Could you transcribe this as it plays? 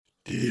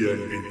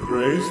DNB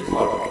Praise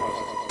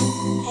Podcast.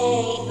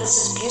 Hey, this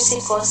is Busy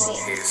Kosi.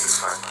 Hey, this is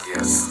Funky,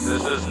 yes.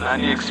 This is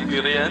Nani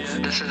Experience.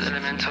 This is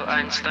Elemental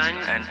Einstein.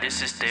 And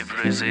this is Dave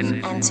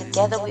Rizin. And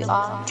together we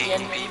are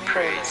DNB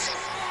Praise.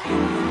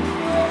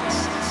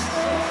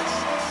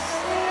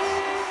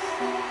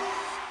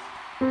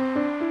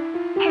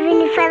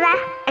 Heavenly Father,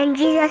 in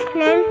Jesus'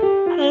 name,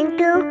 thank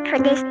you for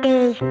this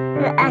day.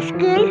 We ask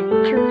you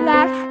to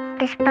bless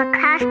this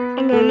podcast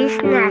and the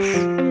listeners.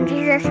 In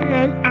Jesus'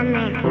 name,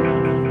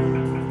 amen.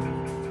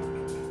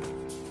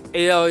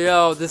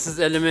 Yo, this is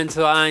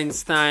Elemental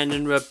Einstein,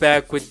 and we're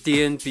back with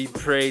DNB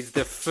Praise,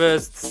 the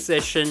first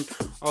session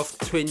of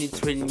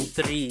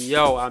 2023.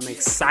 Yo, I'm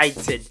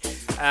excited.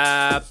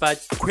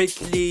 But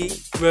quickly,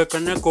 we're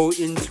gonna go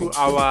into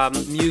our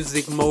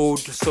music mode,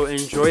 so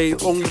enjoy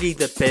only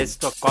the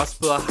best of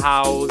gospel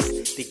house,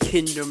 the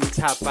kingdom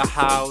type of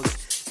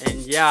house,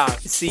 and yeah,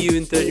 see you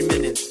in 30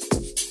 minutes.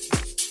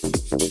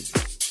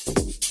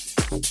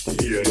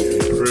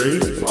 DNB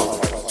Praise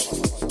Podcast.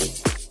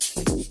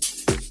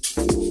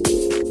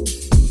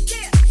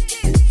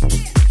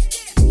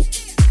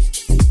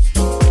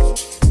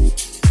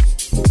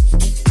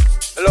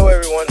 Hello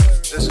everyone,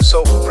 this is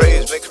Soul for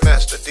Praise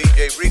Mixmaster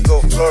DJ Rico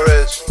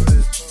Flores.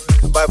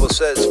 The Bible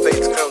says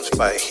faith comes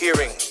by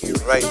hearing.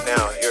 Right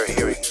now you're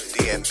hearing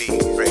DNB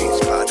Praise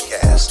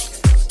Podcast.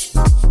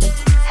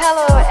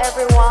 Hello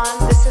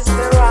everyone, this is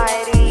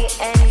Variety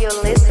and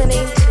you're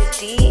listening to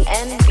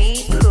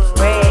DNB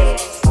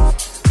Praise.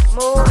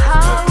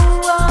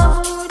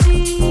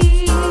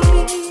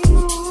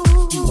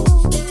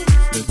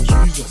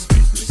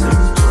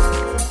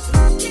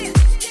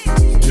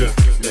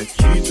 Let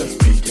Jesus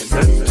be the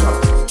center.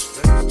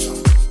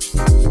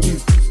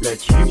 Let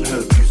him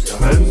help you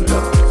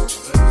surrender.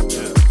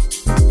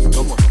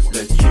 Come on.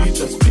 Let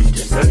Jesus be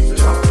the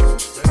center.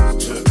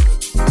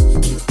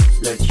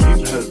 Let him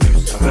help you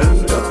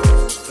surrender.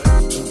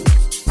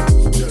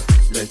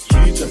 Let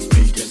Jesus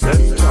be the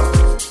center.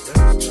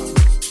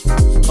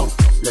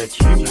 Let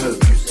him help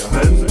you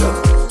surrender.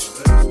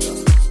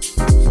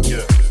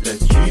 Let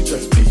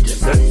Jesus be the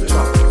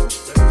center.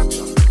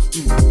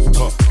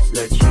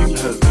 Let him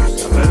help you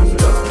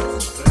surrender.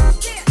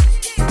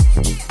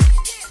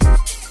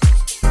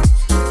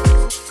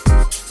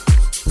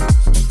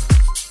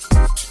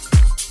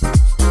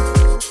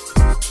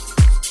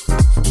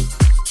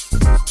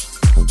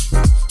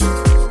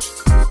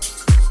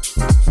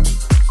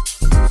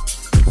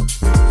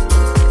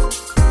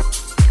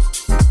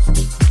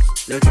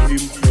 Let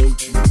him hold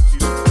you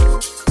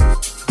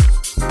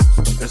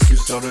as you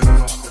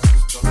surrender.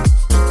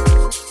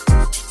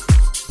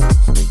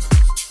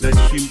 Let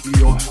him be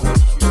your help.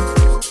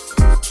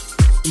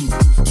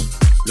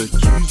 Let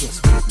Jesus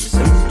be the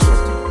center.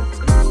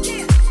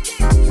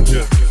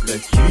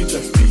 Let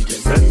Jesus be the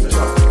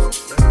center.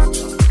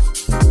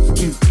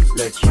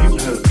 Let him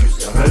help you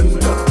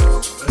surrender.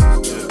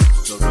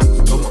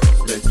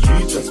 Let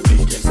Jesus be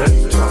the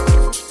center.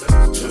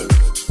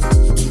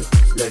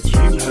 Let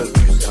him help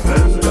you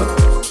surrender.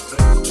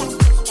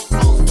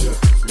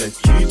 Let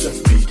Jesus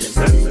be the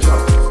center.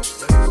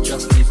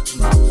 Just lift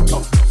him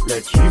up.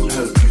 Let him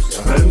help you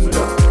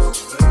surrender.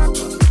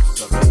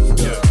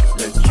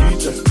 Let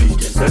Jesus be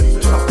the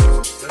center.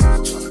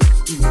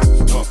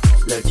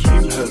 Let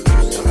him help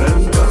you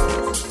surrender.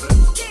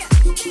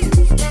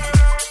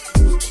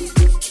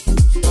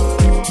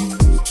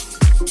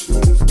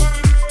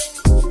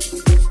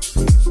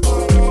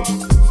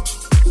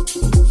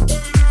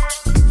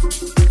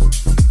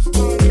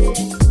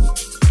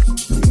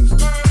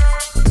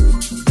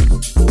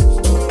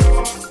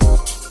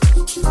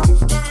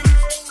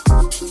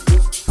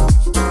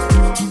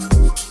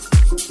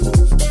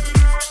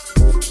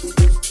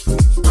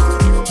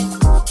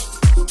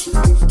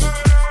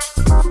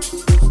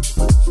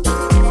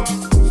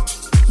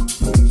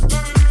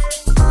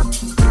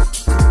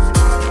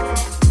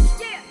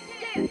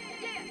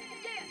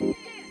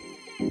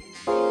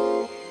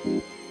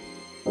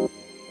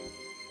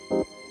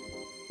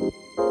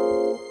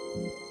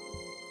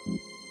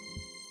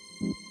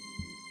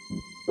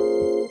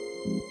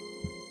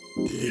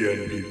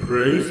 DNB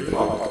Praise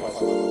Podcast.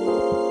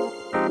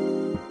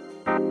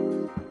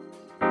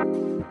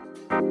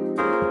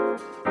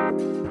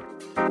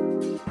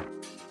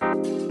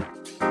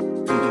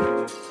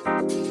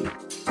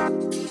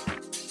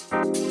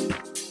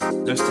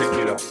 Let's take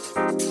it up.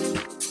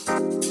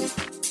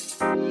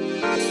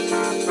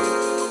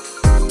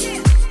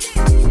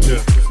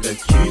 Let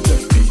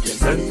Jesus be the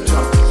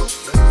center.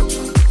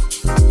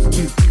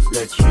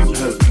 Let him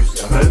help you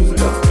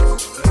surrender.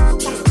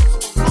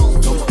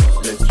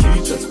 Let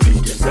Jesus be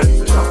the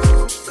center.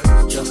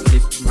 Just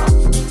lift him up.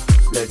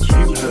 Let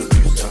him help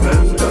you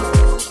surrender.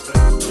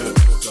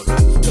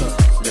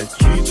 Let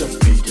Jesus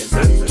be the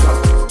center.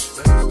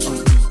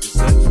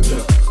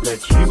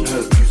 Let him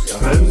help you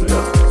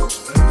surrender.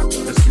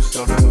 As you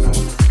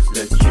surrender.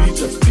 Let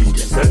Jesus be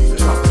the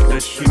center.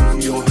 Let him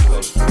be your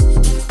help.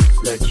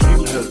 Let him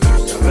help you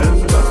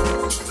surrender.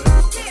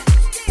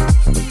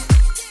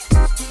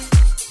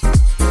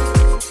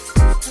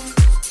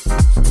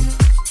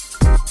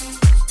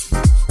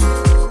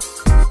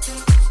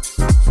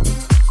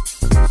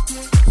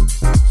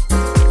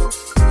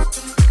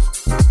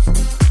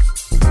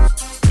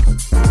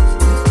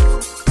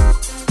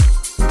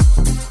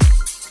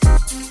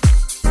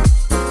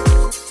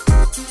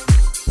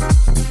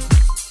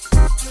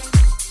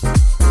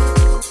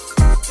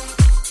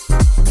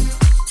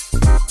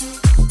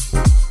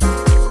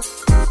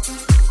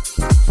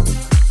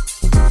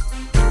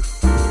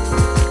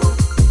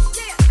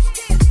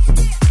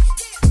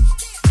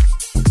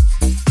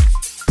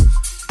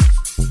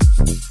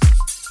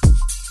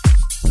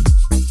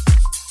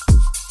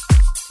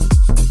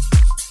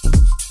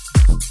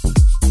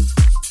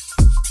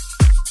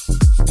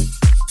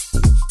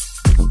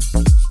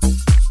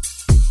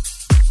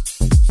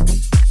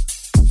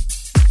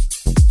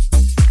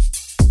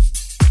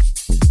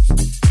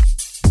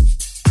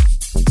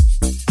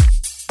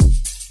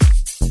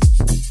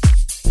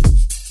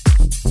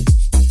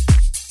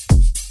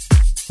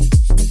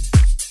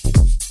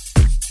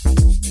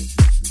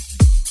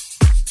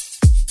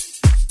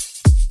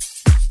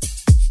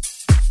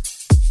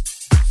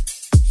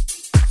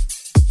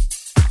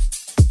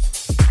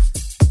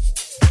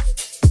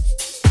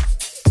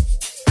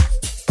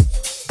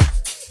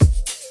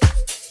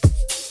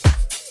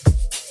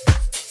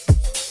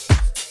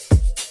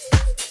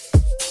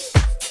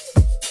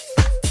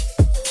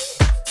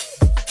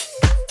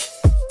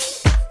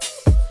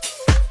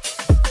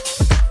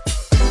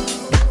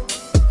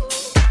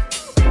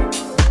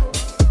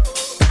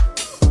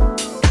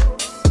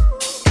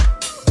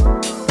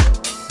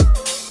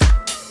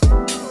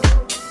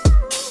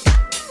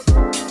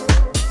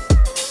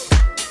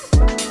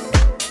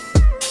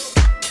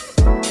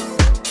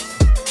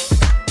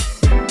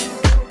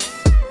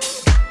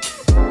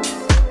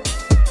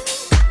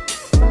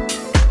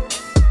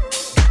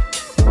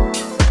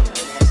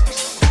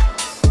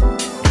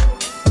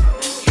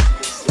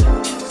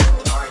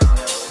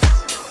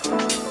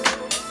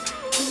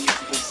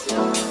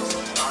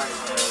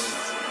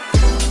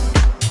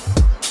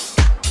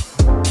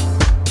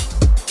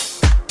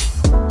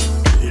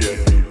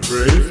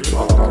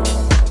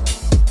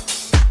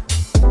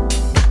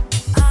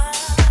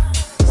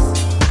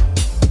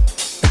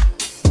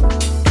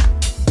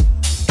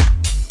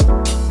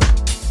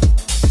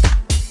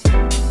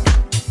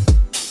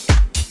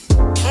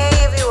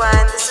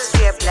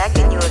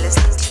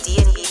 listening to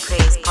D&B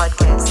Praise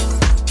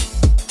Podcast.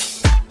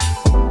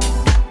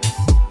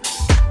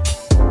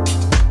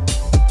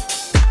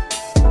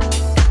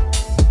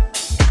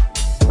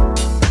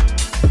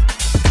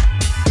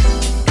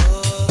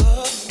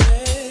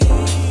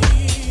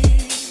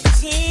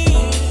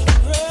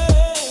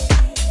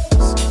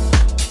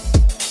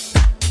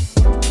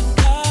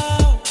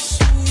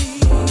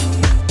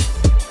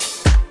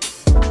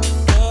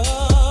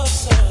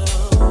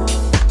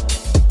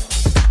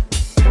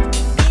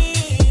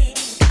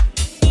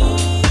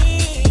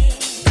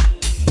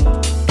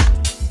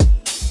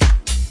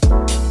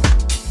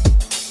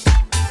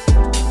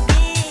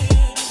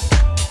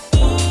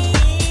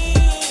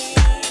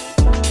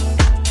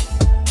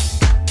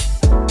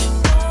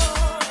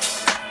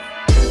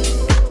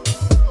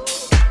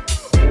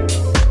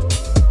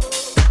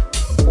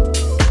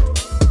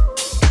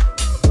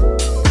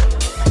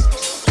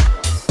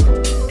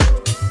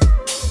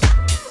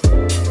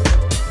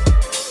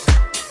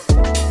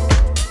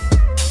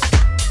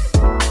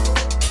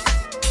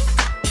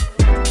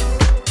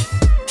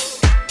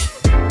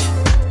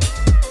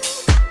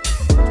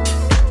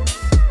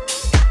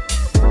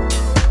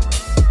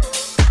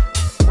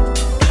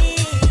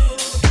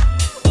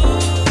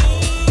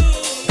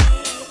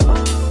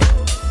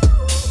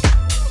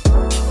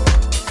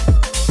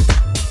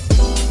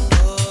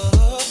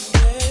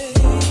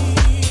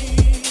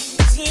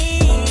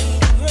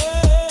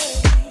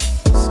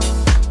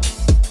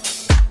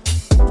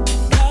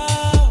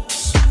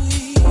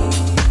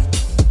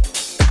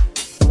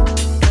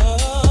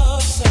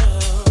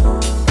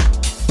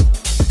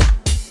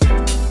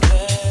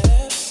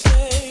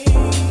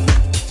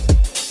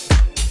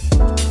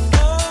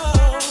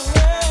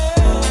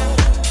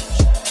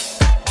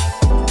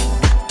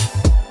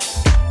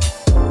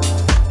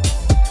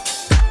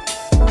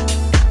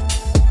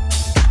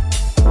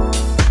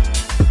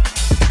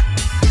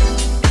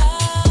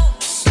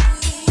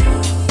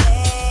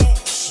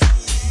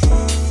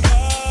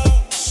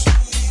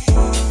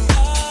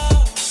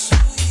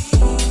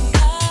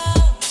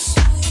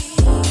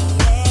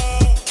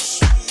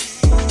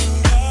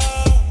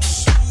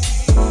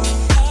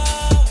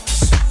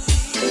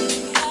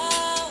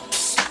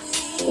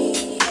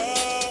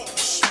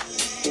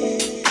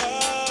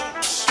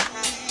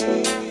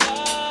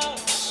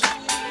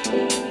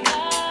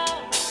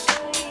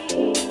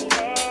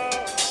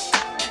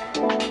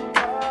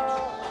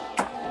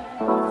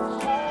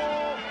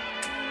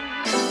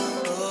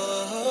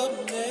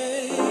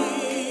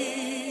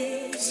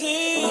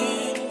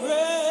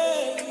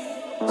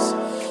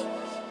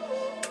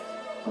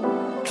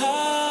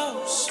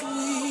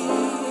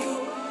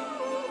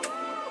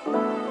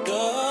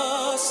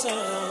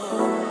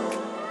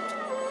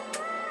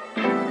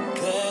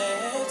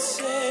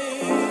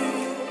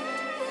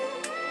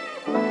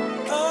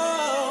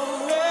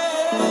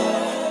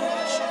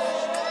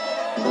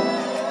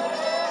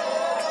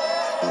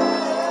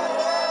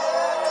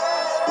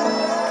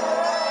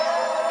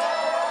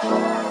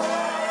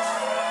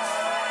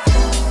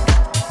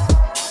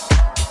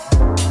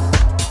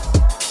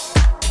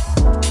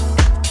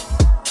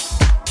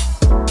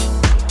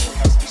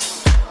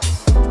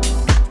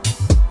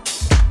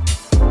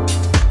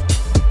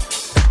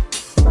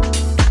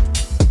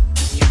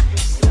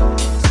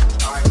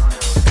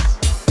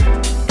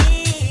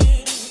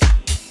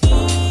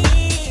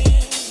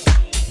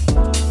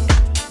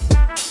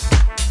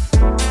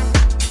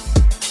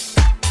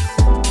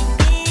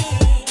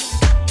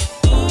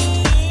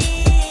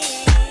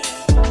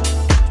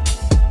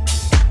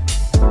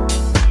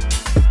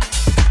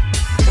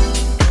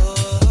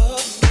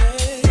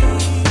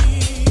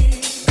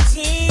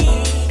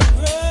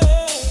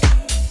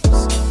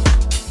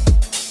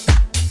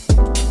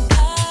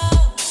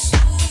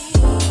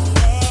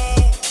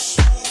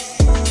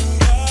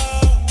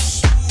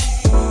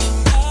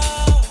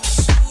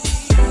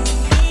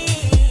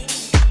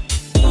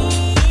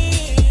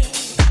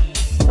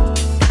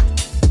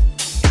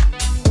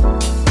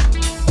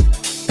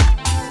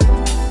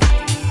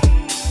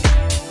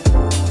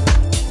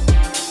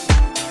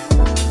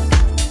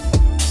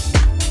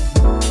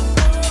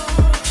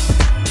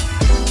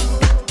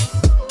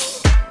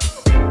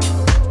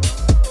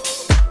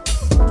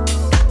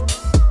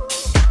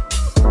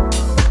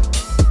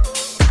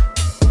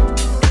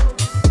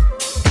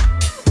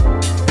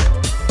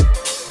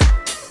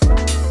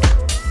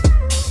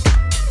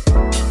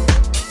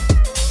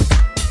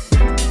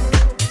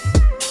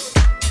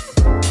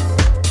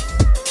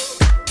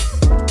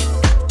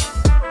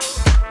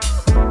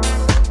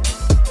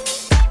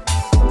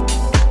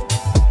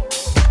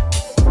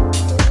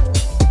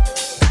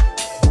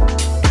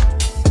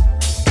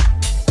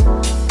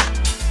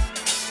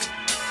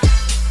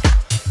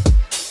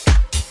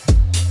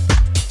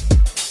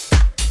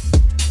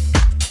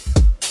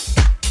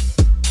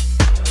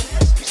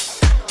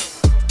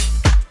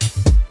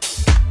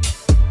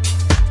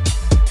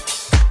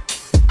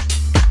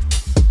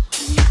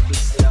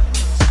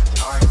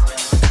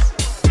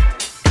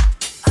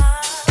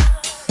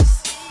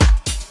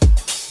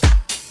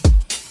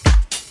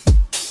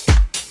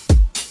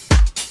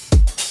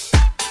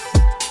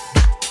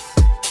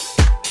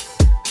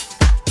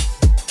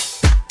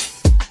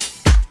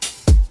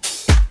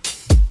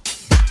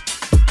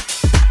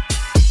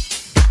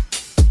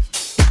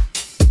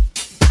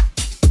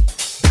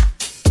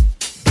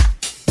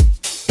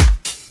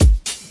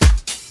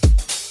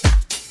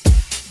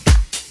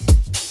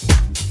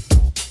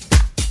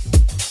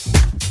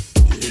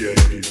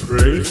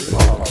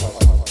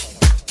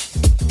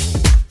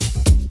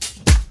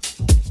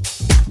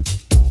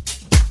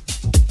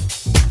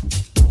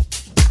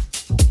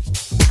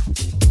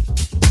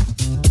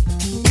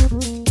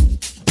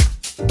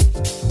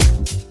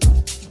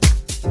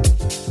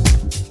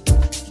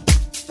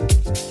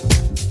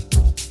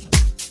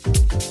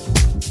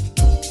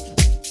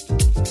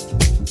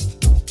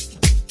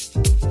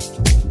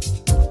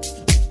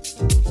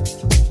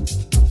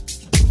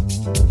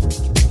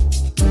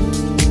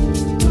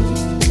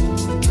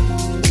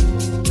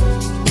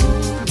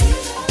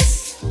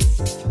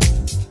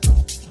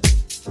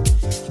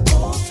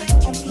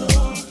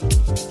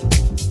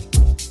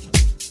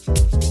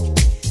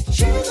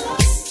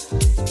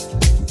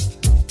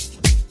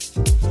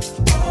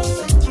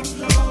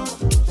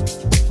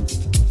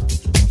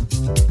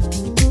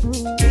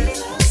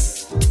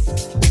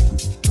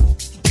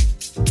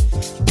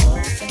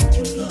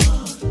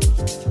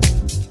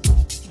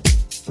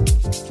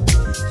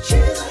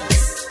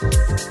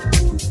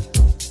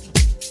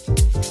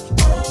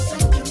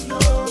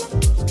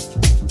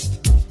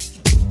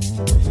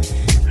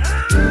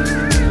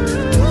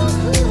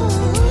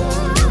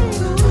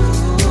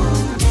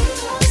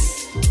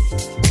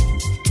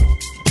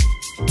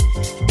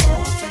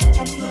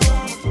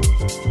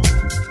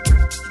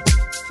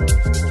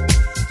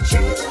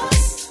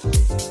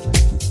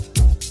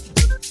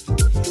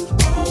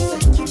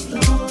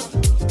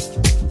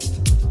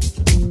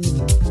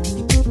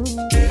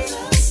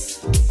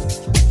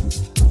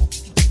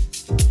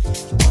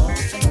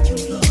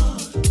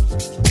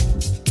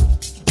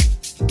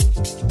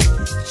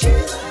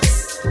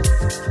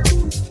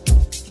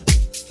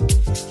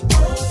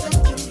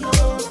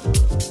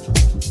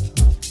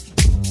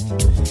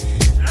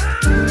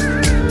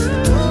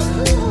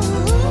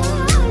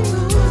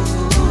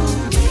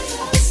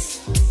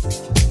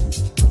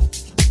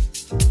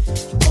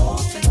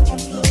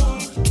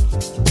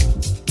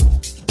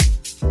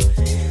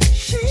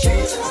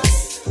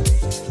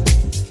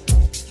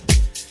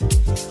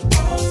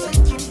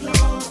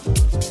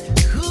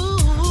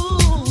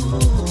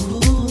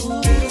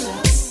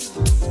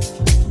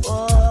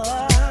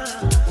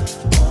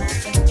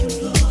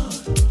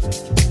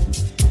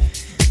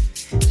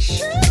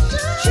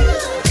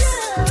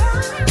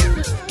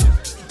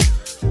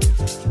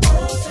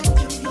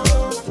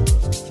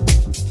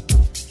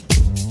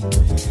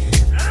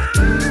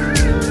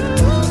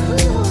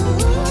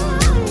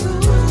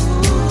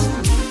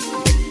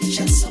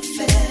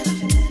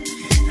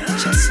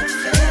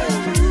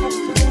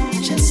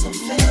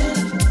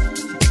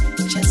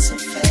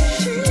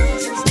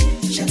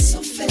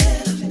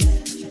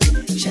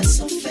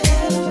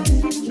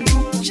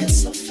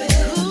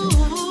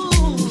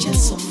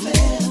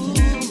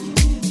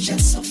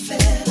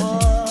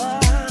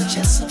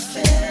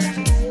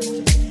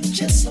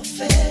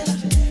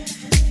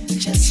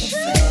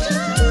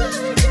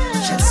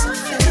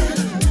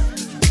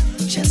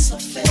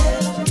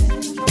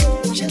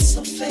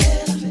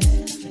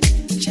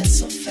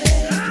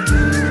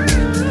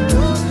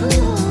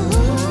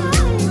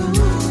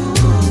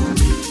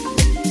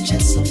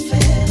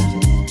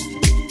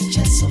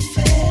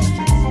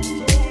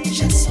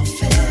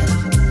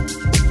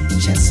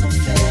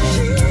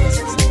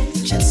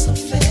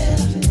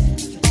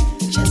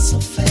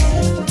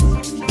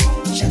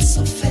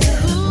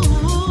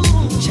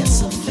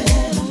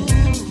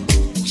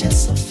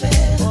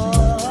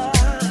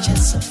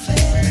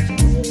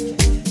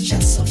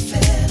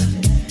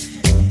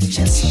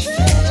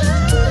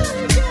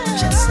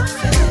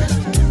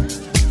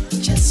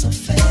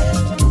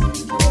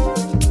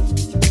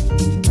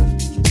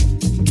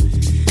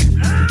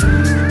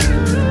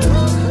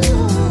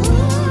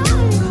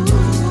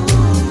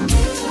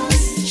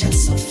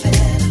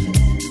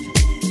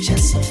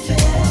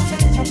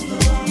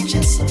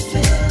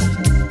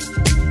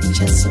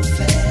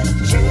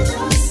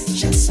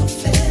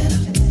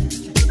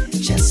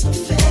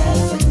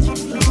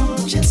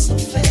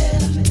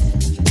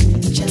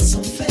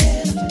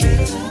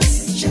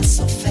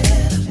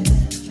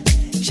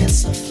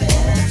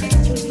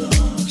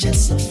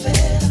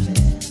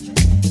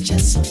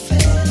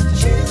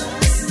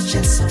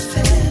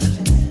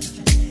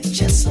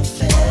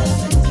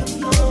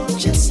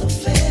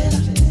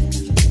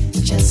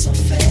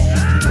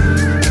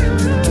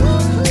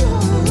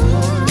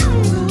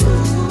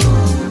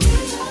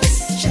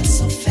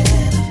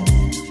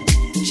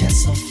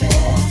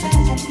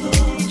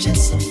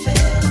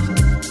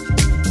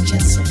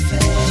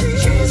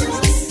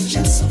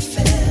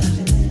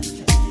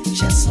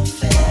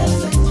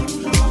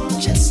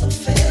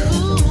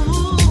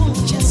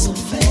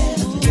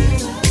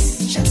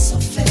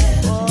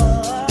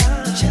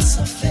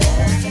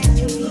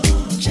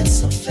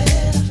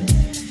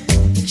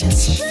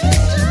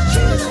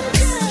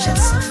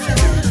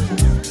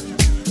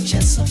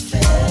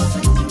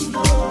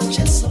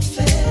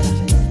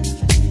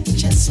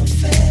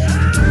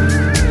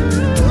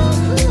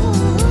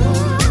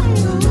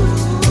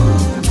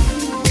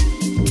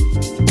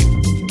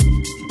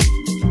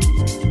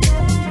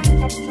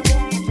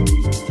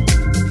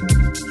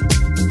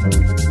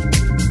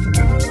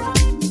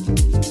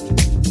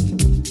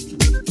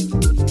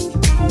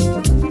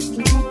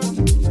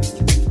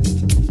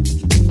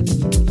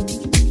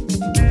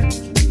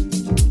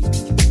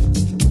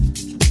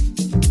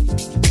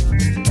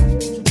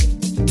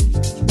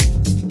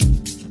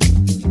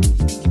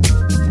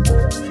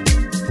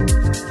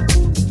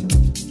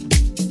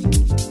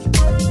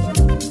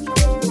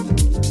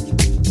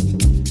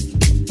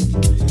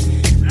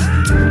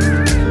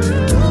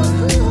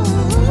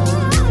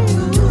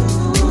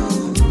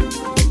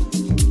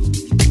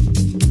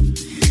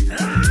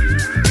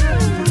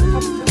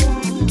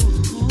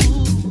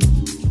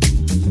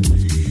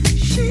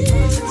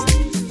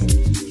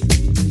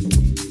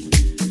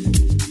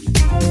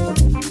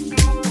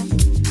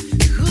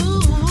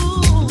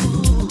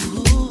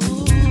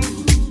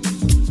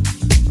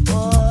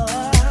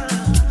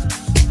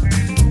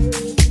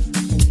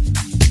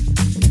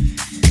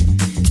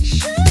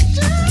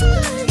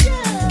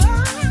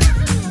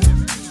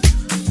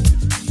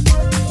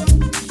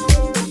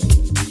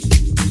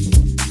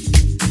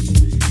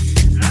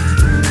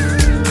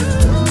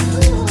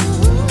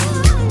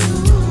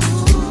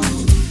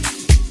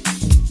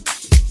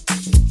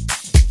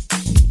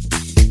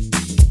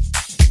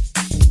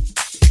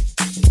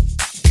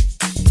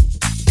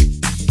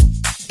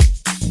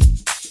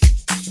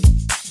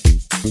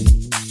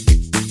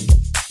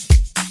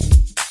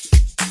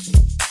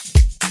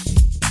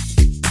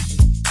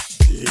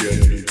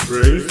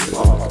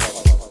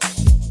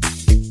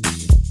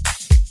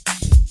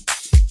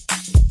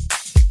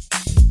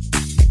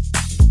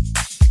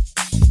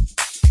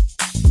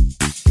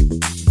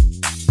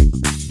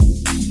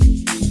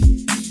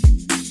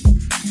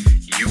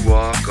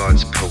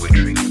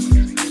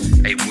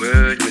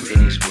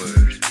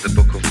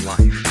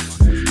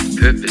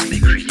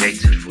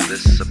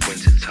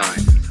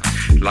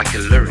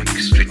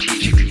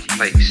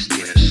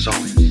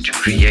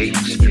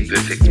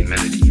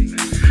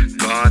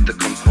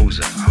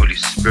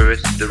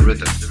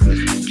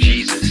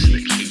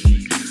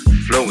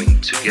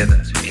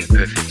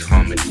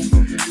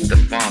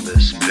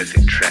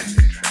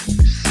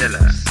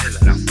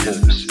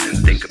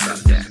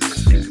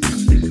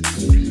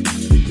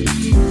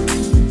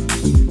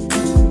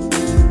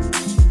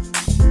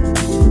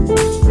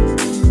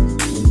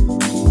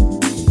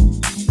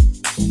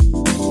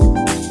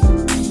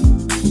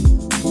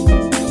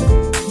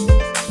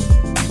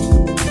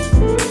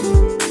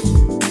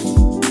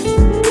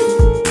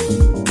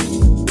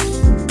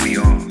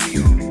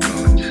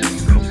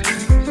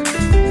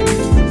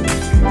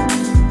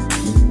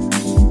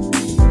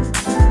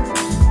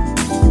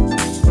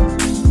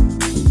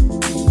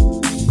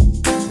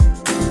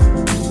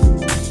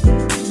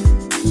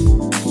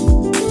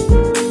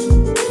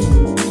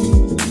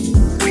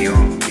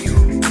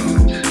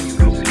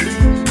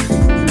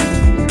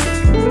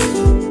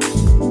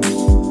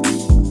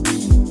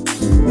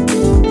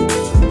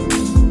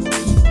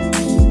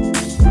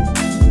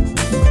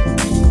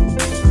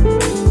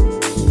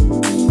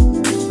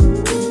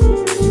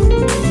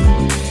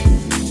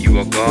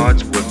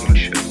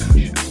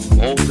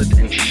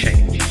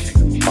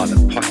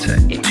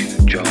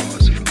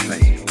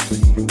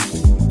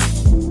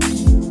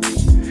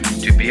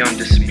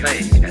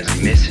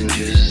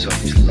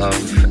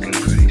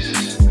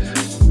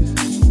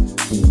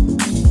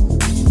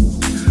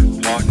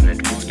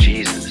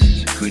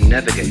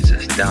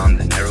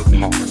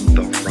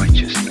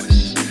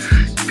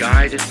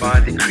 guided by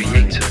the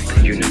creator of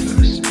the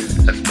universe,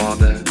 a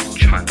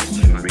father-child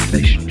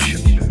relationship.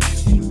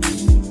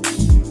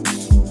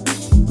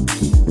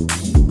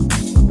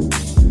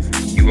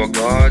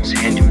 God's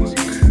handiwork,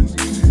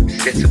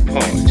 set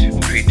apart,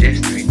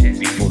 predestined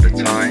before the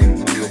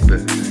time of your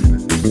birth.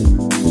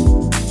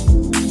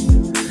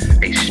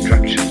 A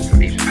structure,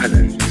 a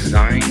pillar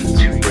designed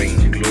to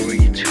bring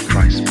glory to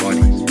Christ's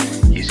body,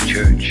 His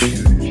church.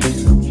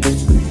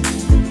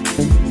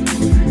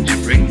 To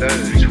bring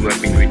those who have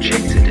been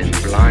rejected and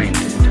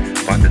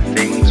blinded by the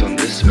things on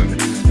this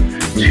earth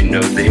to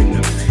know their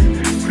worth,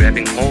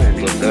 grabbing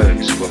hold of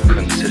those who are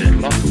considered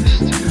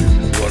lost,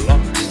 who are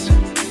lost,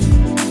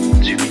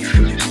 to be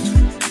first.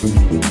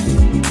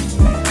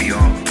 We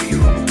are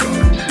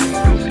God's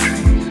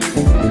poetry.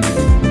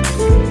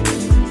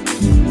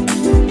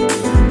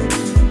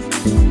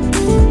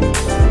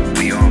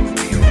 We are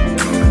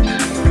God's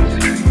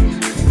poetry.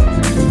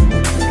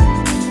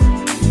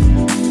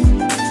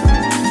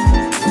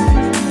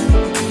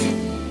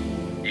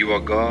 You are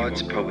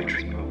God's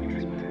poetry.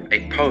 A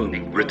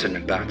poem written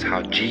about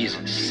how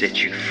Jesus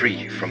set you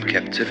free from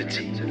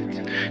captivity,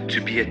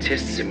 to be a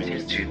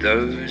testimony to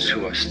those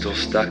who are still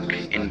stuck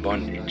in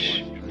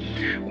bondage.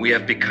 We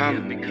have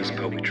become His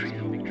poetry,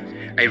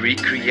 a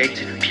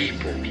recreated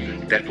people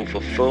that will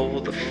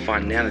fulfill the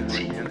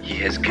finality He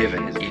has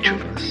given each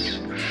of us.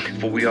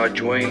 For we are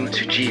joined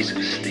to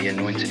Jesus, the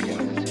Anointed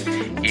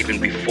One. Even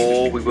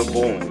before we were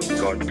born,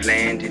 God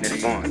planned in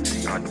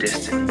advance our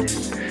destiny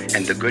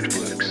and the good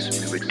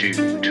works we would do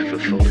to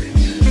fulfill it.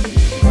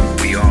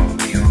 We are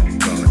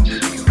God's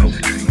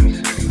poetry.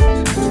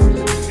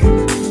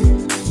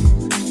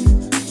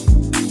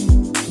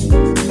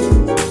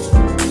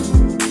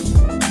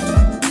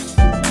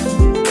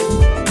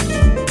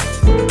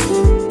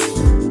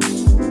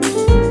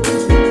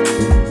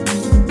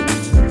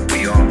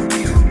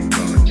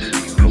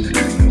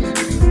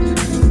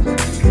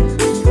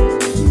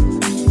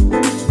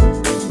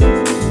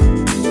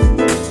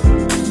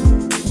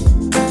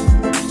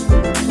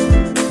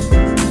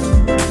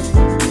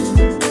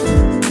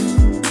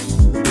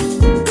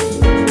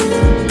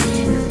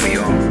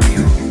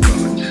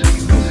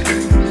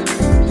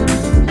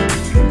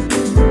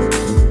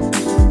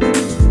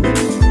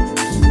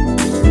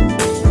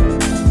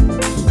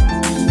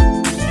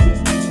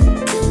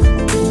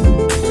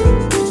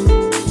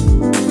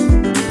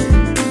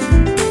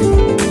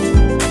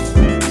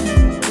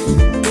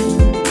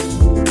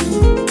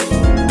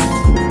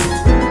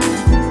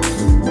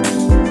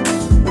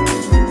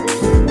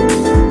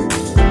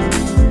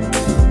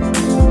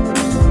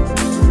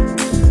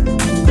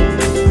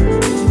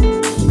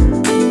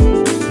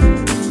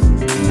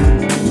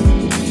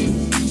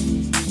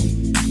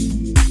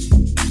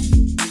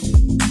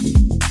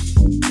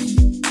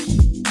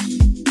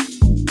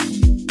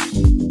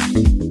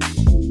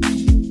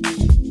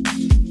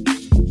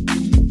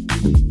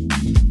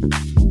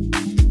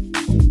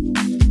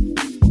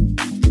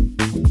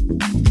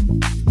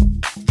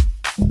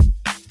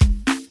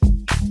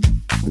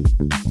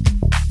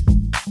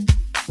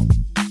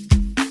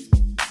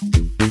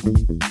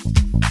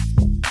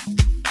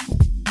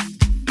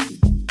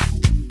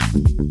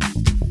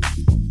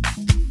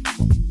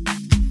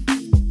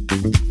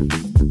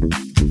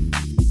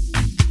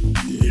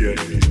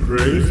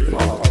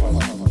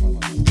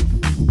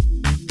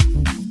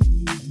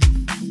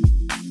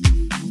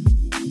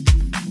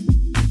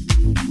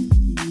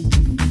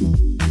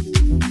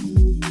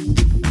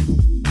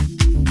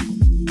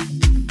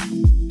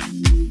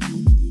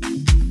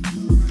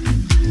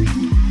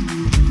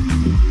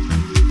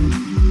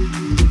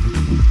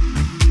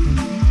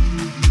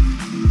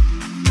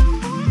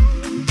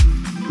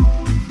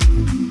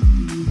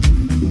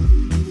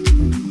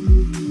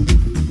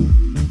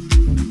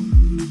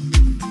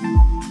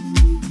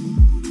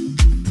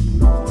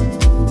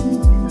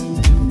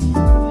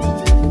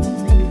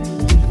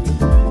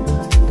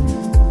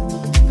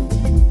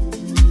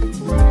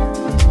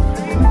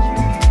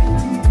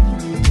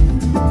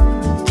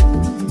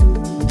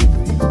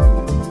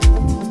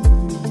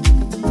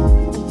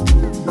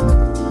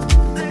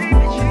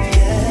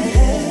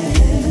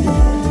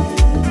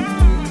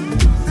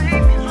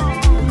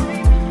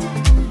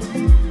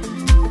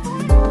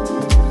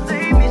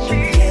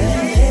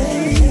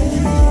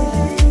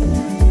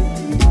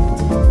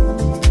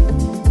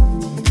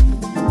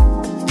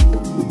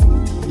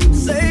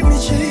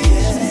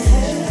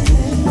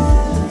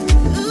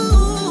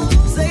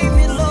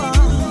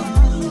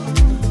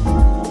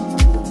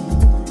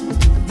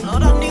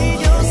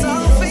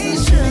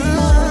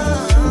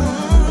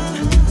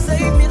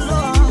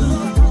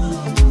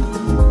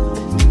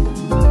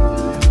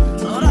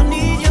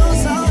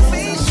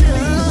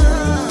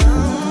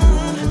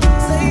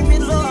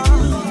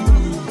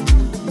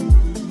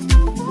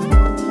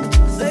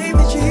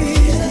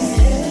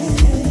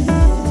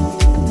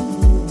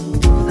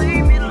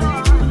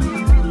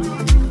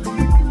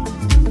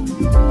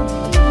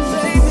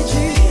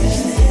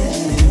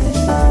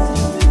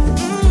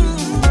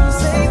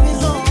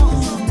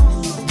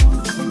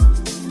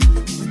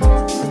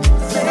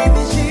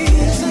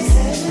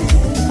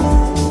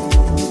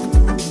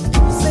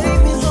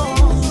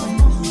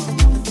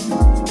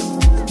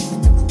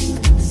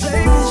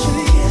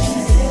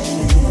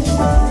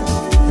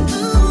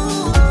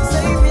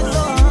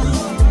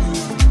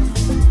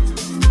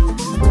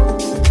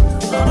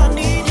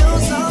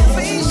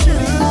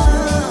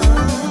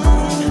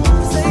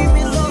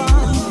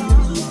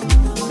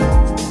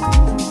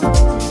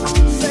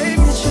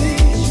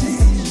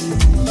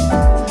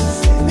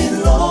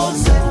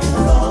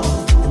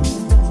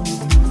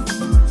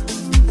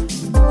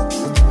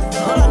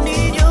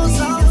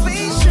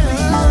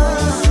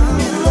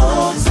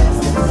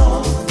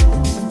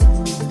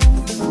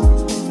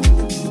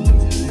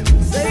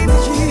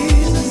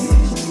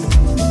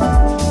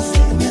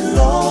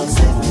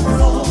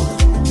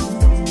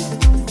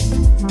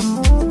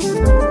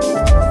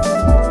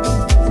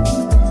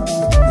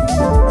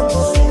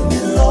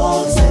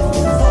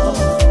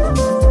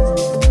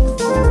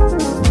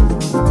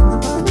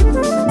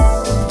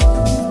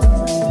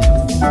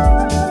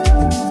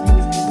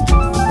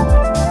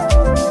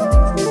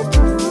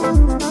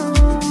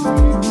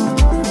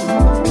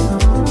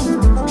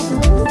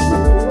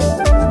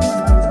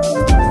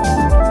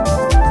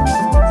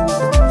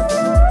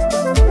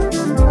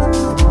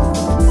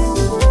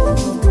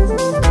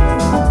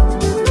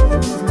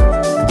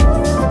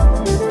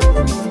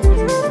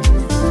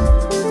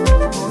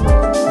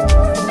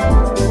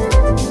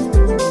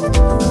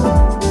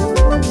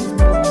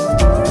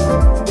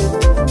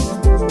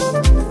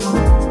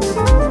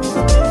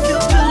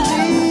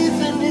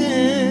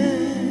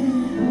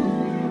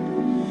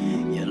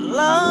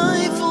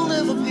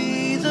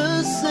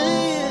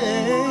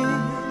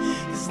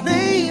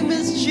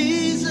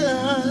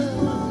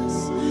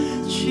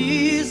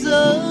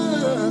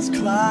 Jesus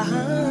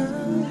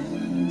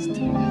Christ.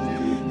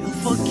 He'll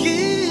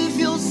forgive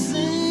your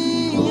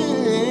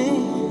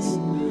sins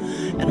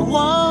and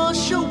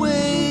wash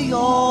away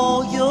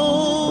all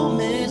your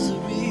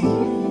miseries.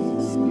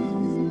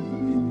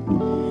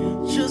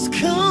 Just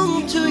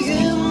come to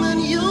Him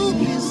and you'll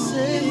be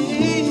saved.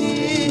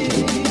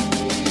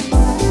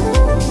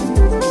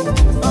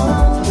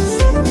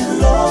 Sing me,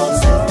 Lord,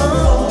 sing me,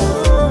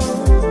 Lord.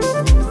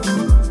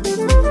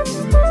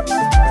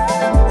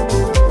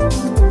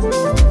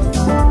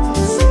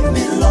 Sing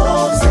me,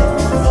 Lord,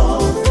 sing me,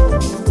 Lord.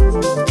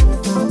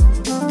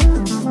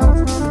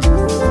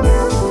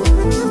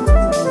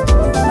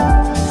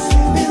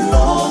 Sing me,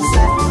 Lord,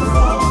 sing me,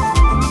 Lord.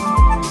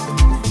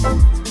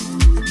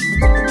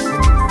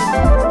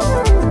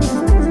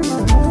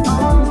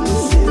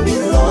 Sing me, Lord, sing me,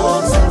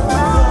 Lord.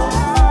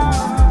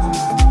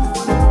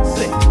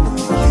 Say,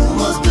 you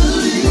must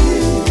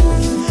believe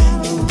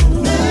in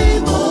the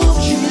name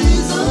of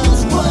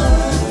Jesus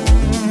Christ.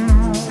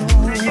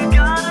 You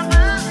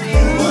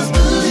must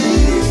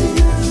believe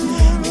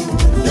in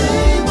the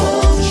name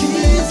of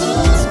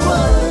Jesus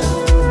Christ.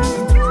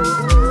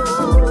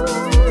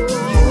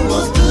 You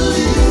must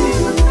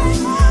believe in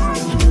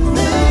the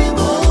name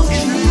of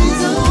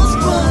Jesus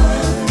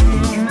Christ.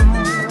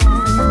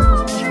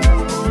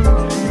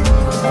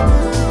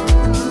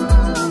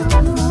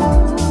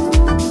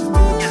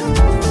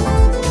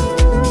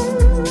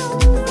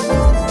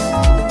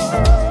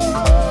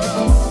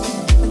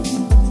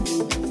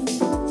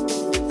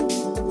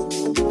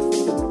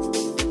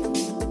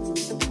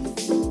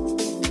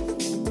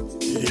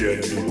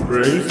 DNB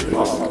Praise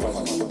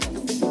Podcast.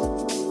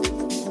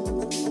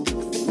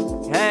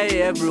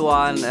 Hey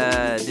everyone,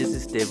 this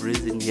is Dave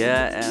Rizin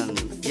here, and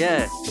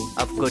yeah,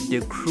 I've got the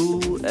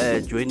crew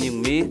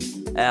joining me.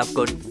 I've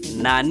got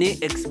Nani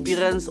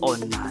Experience or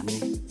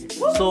Nani.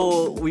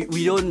 So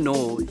we don't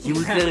know. He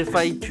will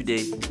clarify it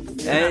today.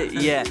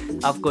 Yeah,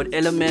 I've got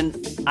Element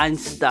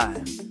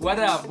Einstein. What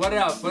up?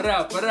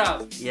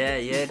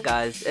 Yeah,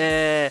 guys.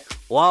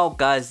 Wow,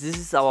 guys, this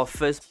is our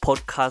first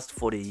podcast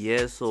for the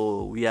year,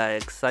 so we are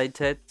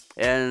excited.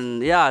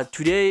 And yeah,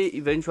 today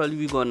eventually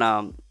we're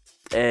gonna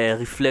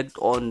reflect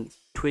on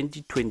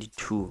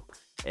 2022,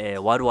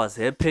 what was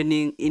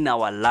happening in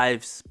our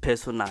lives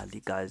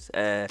personally, guys,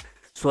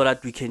 so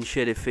that we can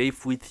share the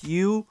faith with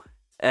you.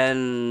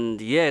 And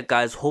yeah,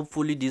 guys,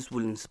 hopefully this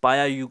will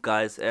inspire you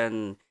guys.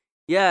 And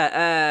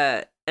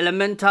yeah,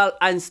 Elemental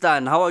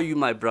Einstein, how are you,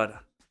 my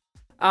brother?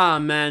 Ah,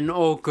 man,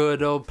 all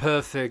good, all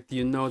perfect.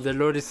 You know, the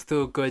Lord is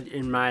still good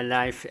in my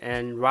life,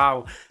 and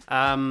wow,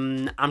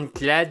 I'm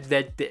glad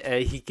that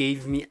He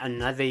gave me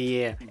another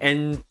year.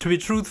 And to be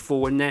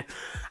truthful,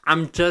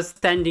 I'm just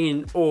standing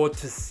in awe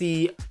to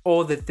see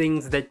all the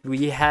things that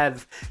we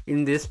have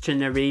in this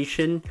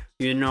generation,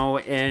 you know,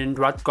 and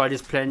what God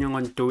is planning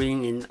on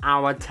doing in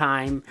our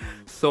time.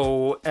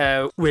 So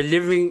we're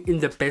living in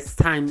the best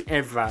time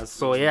ever.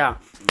 So yeah,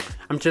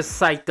 I'm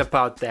just psyched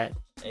about that.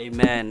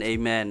 Amen.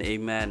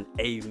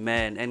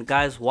 And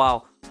guys,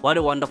 wow, what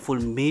a wonderful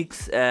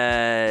mix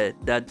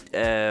that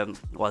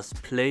was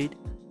played.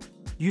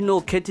 You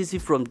know, courtesy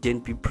from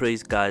DNB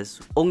Praise, guys.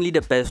 Only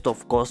the best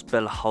of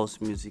gospel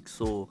house music.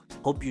 So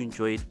hope you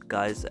enjoy it,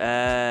 guys.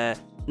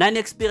 Nine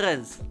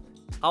Experience,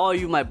 how are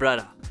you, my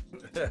brother?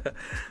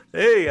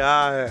 Hey,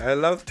 I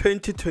love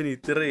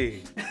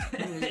 2023.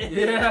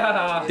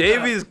 Yeah.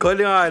 Dave is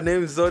calling our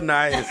name so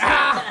nice.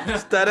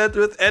 Started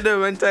with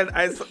Elemental,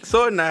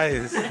 so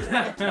nice.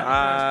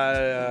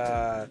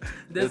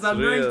 There's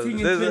anointing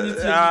in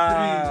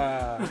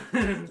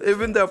 2023.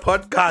 Even the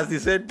podcast, he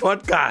said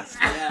podcast.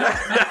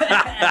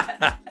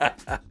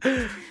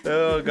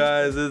 Oh,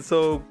 guys, it's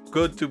so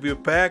good to be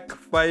back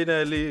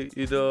finally,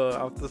 you know,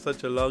 after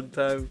such a long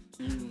time.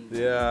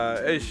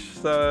 Yeah,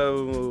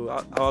 so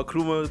our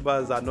crew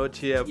members are not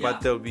here, but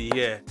they'll be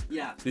here.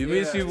 Yeah. We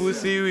miss you,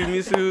 Busi. We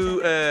miss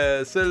you,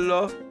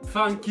 Silo.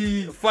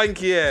 Funky,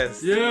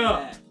 yes.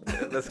 yeah.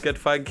 Let's get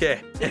funky.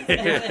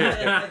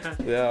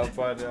 Yeah,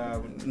 but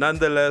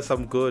nonetheless,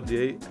 I'm good.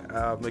 Yeah?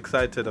 I'm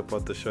excited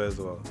about the show as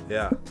well.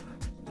 Yeah.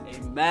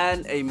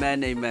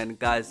 Amen,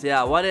 guys.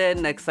 Yeah, what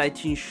an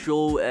exciting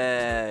show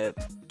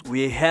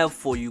we have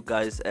for you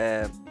guys.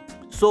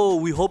 So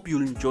we hope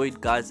you'll enjoy it,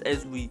 guys,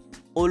 as we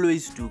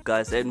always do,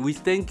 guys. And we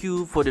thank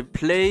you for the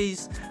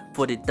plays,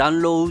 for the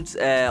downloads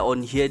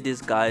on Hear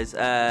This, guys.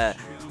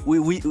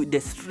 We the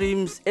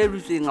streams,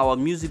 everything, our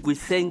music. We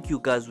thank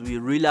you, guys. We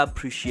really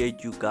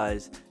appreciate you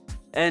guys.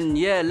 And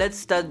yeah, let's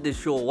start the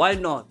show. Why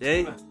not,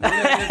 eh?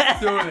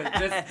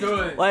 Let's do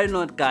it. Why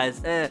not,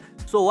 guys?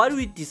 So what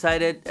we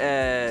decided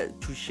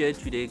to share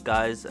today,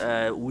 guys,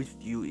 with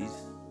you is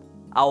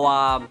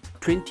our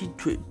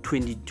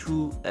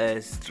 2022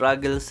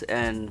 struggles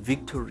and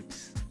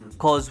victories.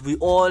 Because we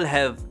all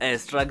have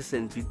struggles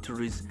and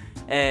victories.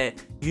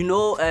 It's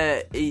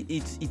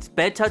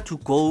better to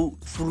go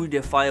through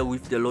the fire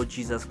with the Lord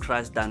Jesus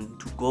Christ than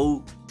to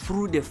go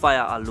through the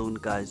fire alone,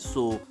 guys.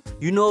 So,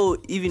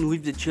 even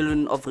with the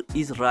children of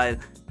Israel,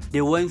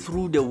 they went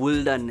through the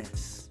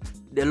wilderness.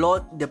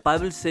 The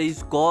Bible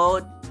says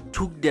God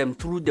took them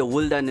through the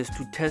wilderness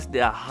to test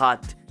their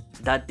heart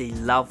that they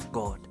love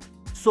God.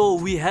 So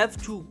we have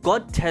to,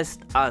 God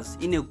test us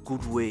in a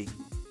good way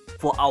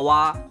for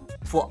our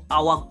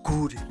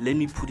good. Let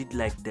me put it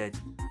like that.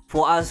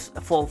 For us,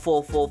 for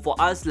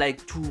us,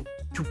 like to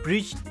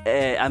bridge,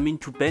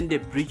 to bend the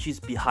bridges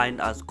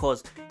behind us,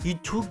 cause He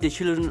took the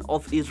children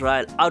of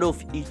Israel out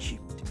of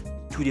Egypt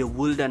to the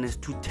wilderness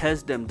to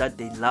test them that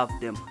they love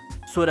them,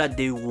 so that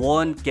they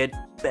won't get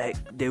back.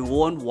 They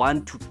won't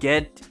want to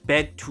get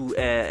back to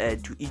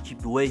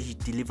Egypt where He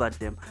delivered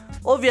them.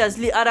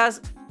 Obviously,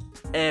 others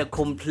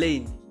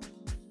complain.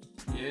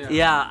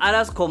 Yeah,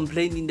 others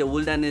complain in the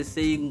wilderness,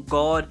 saying,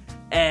 God,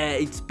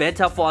 it's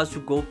better for us to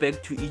go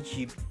back to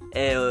Egypt.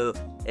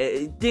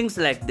 Things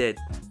like that.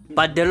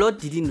 But the Lord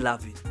didn't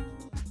love it,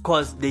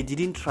 because they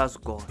didn't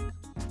trust God.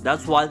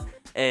 That's what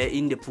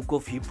in the book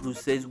of Hebrews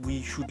says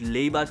we should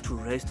labor to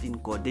rest in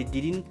God. They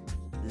didn't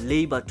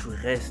labor to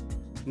rest,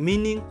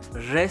 meaning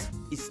rest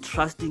is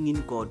trusting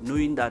in God,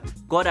 knowing that,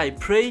 God, I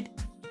prayed,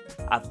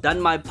 I've done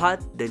my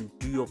part, then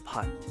do your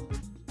part.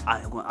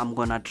 I'm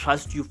gonna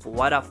trust you for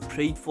what I've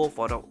prayed for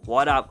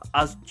what I've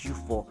asked you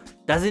for.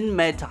 Doesn't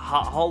matter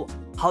how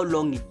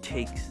long it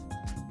takes.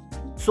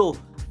 So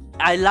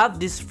I love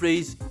this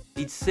phrase.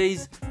 It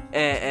says,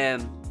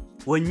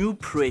 when you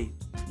pray,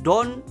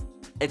 don't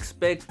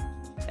expect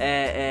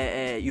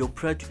your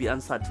prayer to be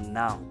answered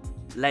now.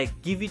 Like,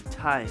 give it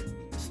time,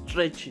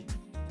 stretch it.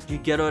 You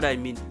get what I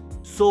mean?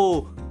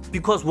 So,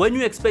 because when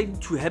you expect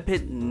it to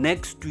happen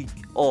next week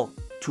or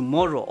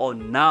tomorrow or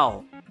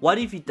now, what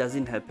if it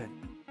doesn't happen?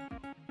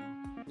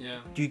 Yeah.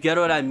 Do you get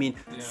what I mean?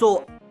 Yeah.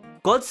 So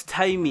God's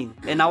timing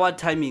and our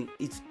timing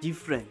is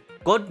different.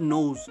 God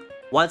knows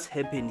what's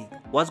happening,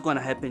 what's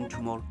gonna happen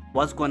tomorrow,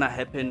 what's gonna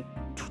happen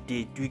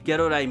today. Do you get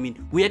what I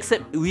mean? We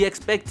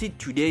expect it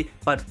today,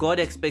 but God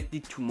expects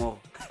it tomorrow.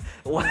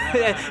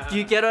 Do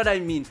you get what I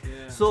mean?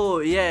 Yeah. So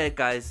yeah,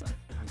 guys.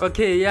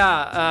 Okay,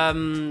 yeah.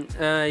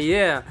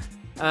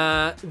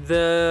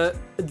 The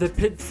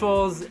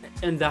pitfalls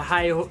and the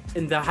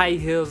high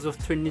hills of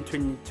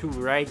 2022,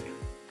 right?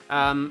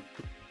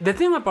 The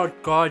thing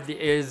about God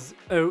is,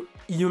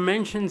 you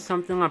mentioned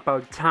something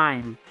about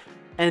time,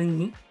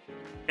 and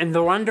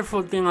the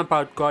wonderful thing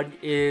about God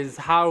is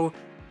how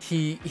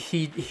he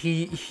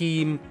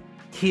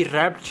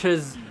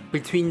raptures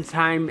between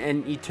time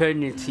and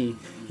eternity.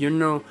 You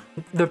know,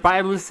 the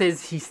Bible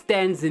says He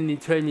stands in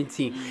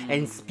eternity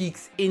and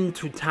speaks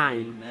into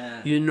time.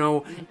 You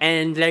know,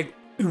 and like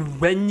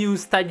when you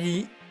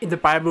study the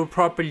Bible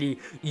properly,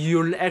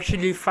 you'll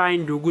actually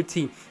find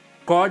Uguti.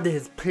 God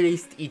has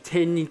placed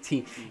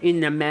eternity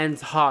in a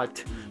man's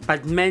heart,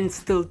 but man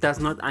still does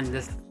not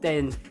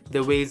understand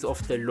the ways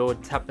of the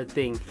Lord, type of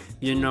thing,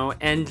 you know.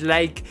 And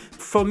like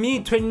for me,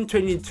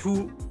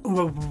 2022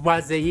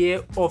 was a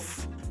year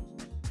of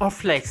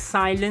like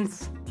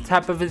silence,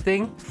 type of a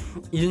thing,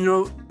 you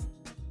know,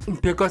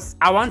 because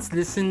I once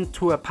listened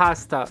to a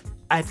pastor,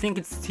 I think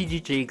it's T.D.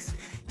 Jakes.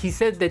 He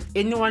said that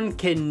anyone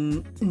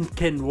can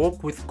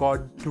walk with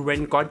God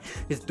when God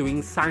is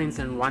doing signs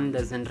and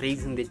wonders and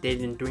raising the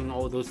dead and doing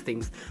all those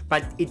things.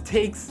 But it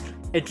takes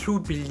a true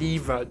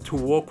believer to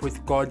walk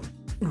with God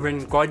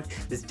when God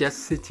is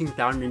just sitting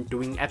down and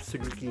doing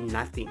absolutely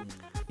nothing.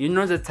 You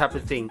know, the type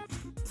of thing.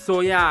 So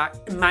yeah,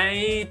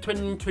 my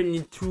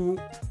 2022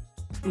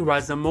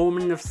 was a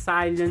moment of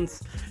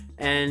silence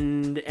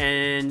and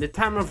a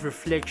time of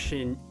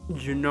reflection,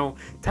 you know,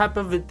 type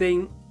of a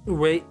thing.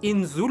 Where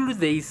in Zulu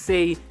they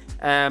say,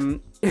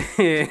 I'm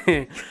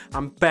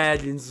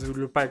bad in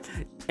Zulu,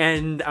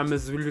 and I'm a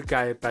Zulu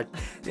guy, but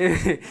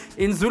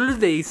in Zulu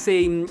they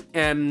say,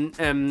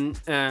 akahlehlele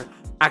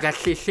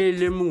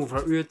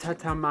emuva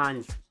uyothatha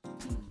amandla,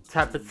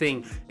 type of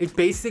thing. It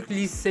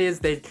basically says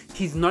that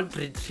he's not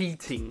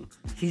retreating,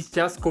 he's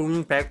just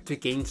going back to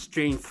gain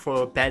strength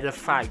for a better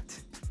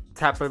fight,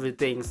 type of a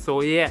thing.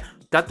 So yeah,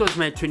 that was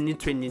my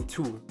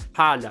 2022.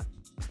 Hala.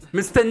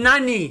 Mr.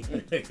 Nani.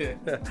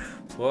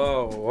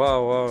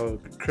 Wow.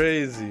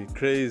 Crazy.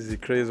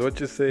 What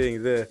you're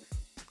saying there.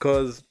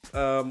 Because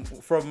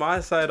from my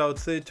side, I would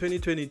say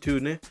 2022,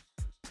 ne?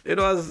 It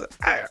was,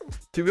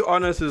 to be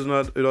honest, it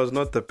was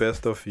not the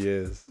best of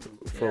years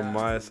from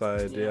my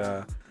side.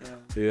 Yeah,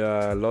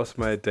 I lost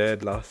my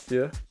dad last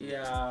year.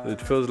 Yeah. It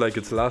feels like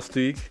it's last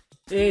week.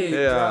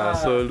 Yeah,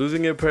 so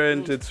losing a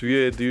parent, it's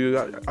weird.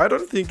 I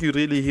don't think you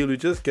really heal. You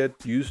just get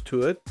used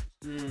to it.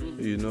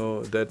 You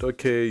know that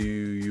okay,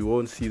 you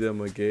won't see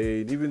them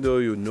again, even though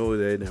you know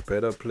they're in a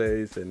better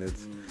place, and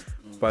it's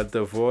but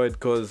the void.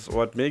 Because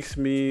what makes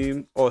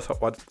me, or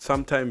what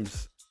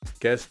sometimes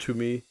gets to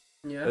me,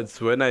 it's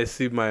when I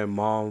see my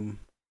mom,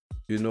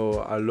 you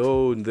know,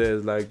 alone.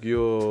 There's like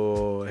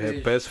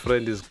her best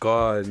friend is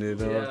gone, you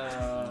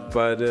know.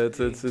 But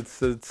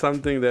it's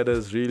something that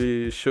has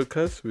really shook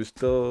us. We're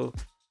still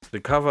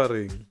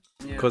recovering,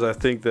 because I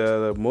think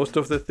that most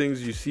of the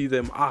things you see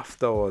them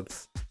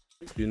afterwards.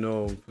 You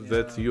know,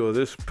 that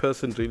this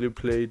person really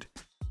played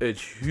a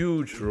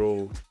huge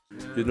role.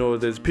 You know,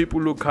 there's people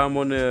who come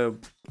on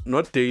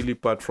not daily,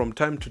 but from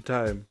time to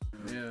time.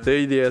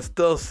 They are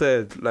still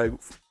sad. Like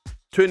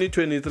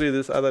 2023,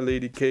 this other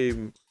lady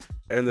came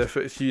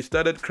And she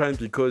started crying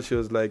because she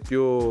was like,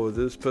 yo,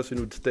 this person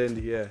would stand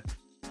here.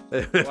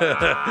 You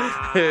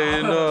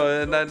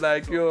know, and I'm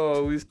like,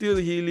 yo, we're still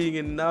healing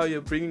and now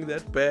you're bringing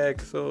that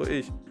back. So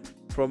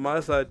from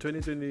my side,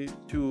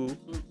 2022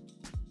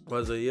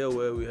 was a year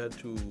where we had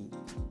to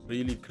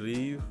really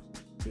grieve,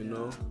 you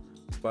know,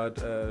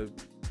 but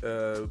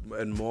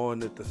and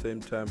mourn at the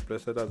same time.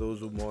 Blessed are those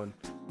who mourn.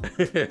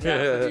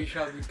 Yeah, you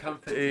shall be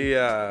comforted.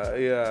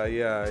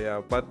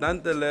 Yeah. But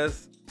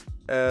nonetheless,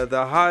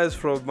 the highest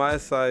from my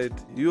side,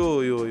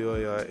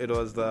 it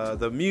was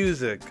the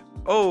music.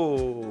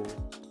 Oh,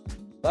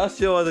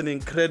 last year was an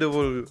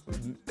incredible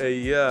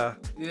year.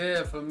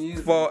 Yeah, for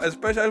music.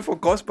 Especially for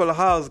Gospel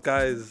House,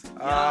 guys.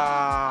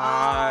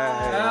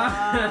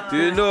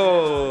 You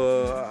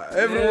know,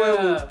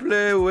 everywhere we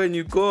play, when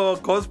you go,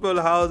 Gospel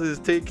House is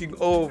taking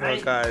over,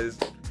 guys.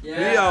 Yeah.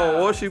 We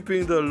are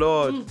worshiping the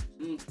Lord.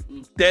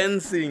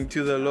 Dancing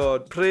to the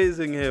Lord,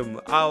 praising Him.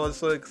 I was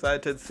so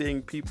excited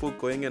seeing people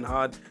going in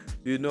hard.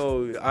 You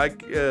know,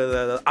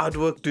 the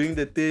artwork doing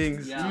the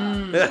things.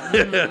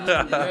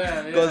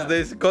 Because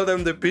they call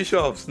them the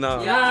bishops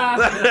now.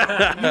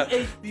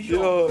 You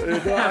know,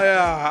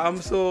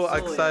 I'm so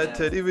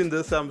excited. Even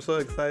this, I'm so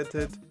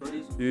excited.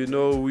 You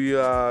know, we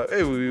are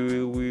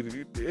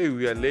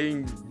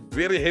laying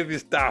very heavy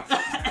stuff.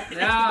 We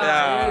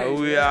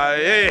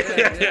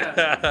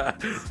are.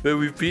 When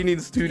we've been in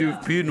studio,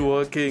 we've been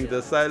working.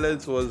 The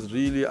silence was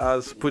really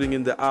us putting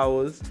in the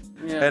hours.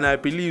 And I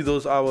believe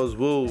those hours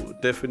will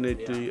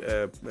definitely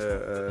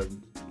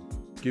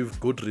give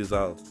good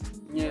results.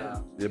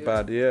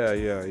 But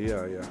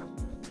yeah.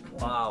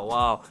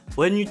 Wow.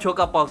 When you talk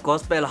about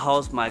Gospel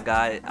House, my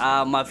guy,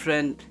 my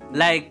friend,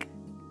 like,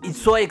 it's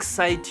so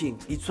exciting.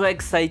 It's so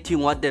exciting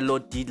what the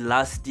Lord did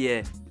last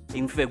year.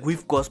 In fact,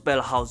 with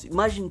Gospel House,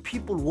 imagine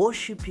people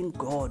worshiping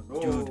God,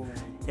 dude.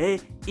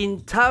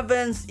 In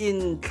taverns,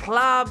 in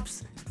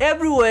clubs,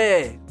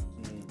 everywhere.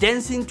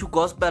 Dancing to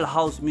Gospel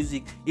House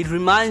music. It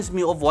reminds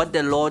me of what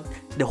the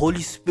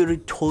Holy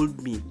Spirit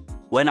told me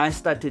when I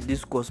started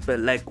this gospel.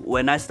 Like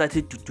when I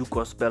started to do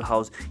Gospel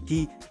House,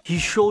 He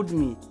showed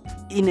me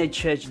in a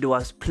church they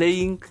was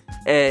playing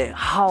a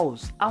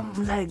house. I'm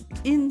like,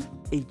 in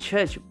a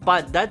church,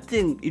 but that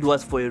thing, it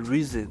was for a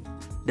reason.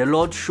 The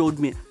Lord showed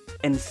me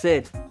and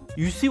said,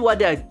 you see what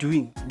they are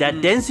doing? They're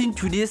dancing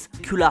to this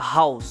killer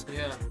house.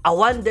 I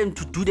want them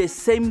to do the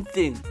same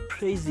thing,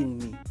 praising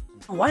me.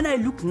 When I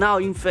look now,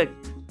 in fact,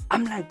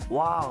 I'm like,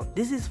 wow,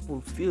 this is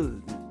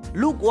fulfilled.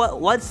 Look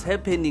what's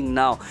happening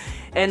now.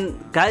 And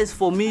guys,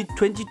 for me,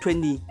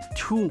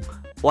 2022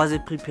 was a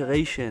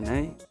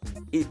preparation.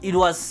 It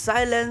was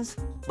silence,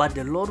 but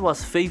the Lord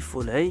was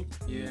faithful. I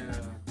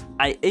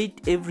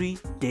ate every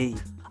day.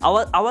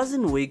 I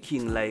wasn't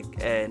working like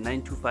a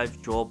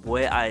 9-to-5 job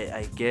where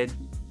I get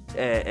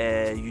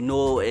a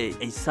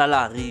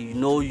salary,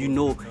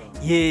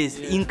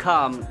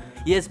 income.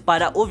 Yes,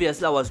 but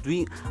obviously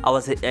I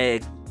was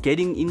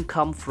getting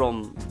income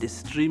from the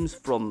streams,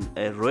 from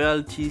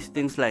royalties,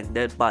 things like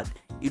that. But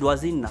it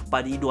was enough.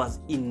 But it was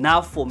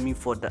enough for me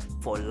for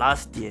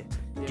last year.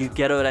 Do you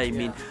get what I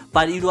mean?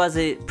 But it was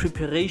a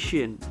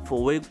preparation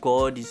for where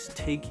God is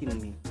taking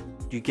me.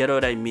 Do you get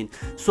what I mean?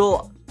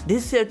 So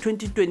this year,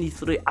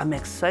 2023, I'm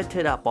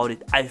excited about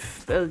it. I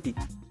felt it.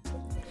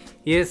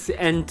 Yes,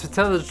 and to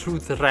tell the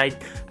truth, right,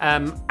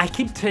 I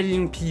keep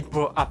telling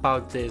people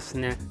about this,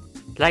 né?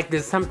 Like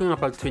there's something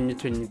about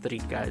 2023,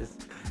 guys.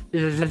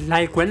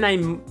 Like when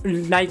I'm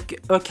like,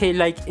 I'll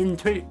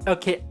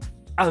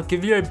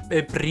give you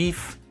a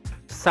brief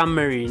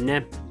summary,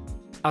 né?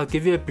 I'll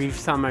give you a brief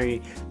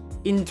summary.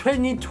 In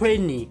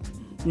 2020,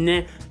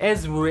 né,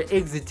 as we were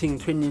exiting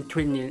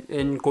 2020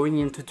 and going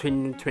into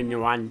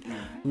 2021,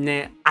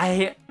 né,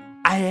 I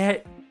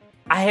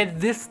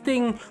had this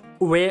thing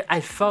where I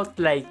felt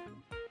like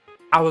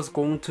I was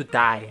going to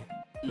die.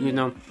 You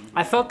know,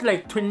 I felt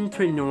like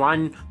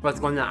 2021 was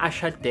gonna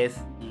usher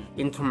death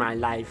into my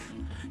life.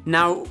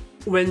 Now,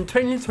 when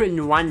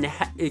 2021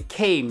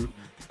 came,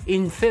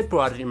 in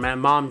February, my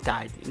mom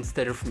died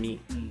instead of me.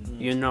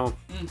 You know,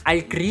 I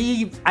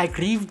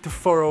grieved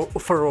for a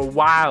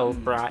while,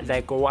 bruh.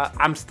 Like a while.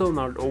 I'm still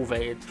not over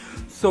it.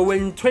 So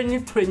when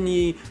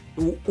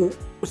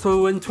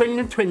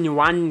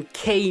 2021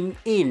 came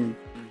in,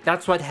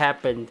 that's what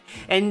happened.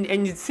 And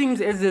it seems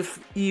as if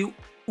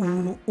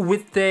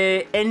with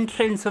the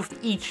entrance of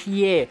each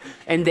year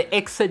and the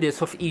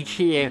exodus of each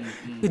year,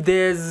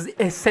 there's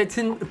a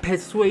certain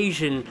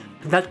persuasion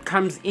that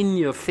comes in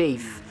your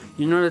faith.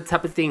 You know, that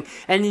type of thing.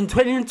 And in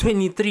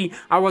 2023,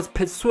 I was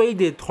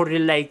persuaded,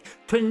 like,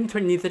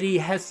 2023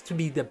 has to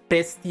be the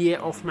best year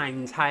of my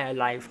entire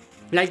life.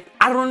 Like,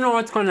 I don't know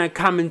what's gonna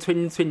come in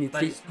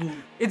 2023.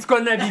 It's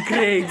gonna be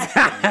great.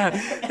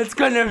 It's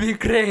gonna be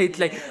great.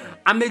 Like,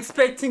 I'm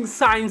expecting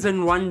signs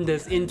and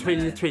wonders in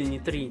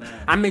 2023.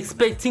 I'm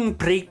expecting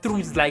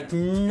breakthroughs like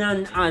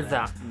none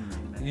other.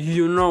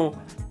 You know,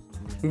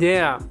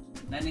 yeah.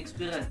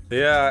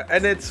 Yeah,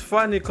 and it's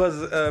funny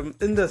because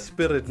in the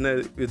spirit,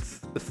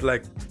 it's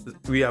like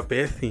we are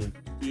bathing.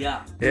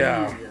 Yeah.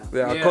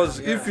 Because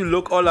if you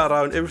look all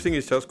around, everything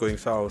is just going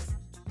south.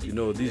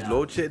 these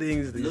load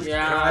sheddings, these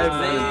Yeah. crime,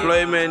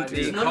 unemployment,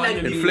 The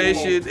economy.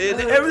 inflation,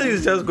 everything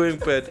is just going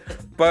bad.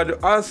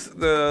 But us,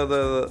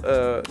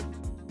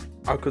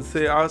 I could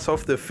say us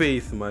of the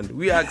faith, man,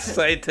 we are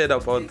excited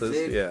about this.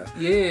 Yeah.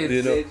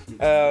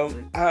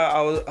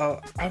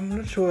 I'm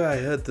not sure where I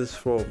heard this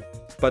from,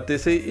 but they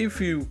say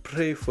if you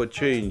pray for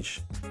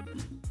change,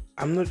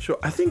 I'm not sure.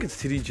 I think it's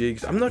TD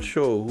Jakes. I'm not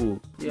sure who,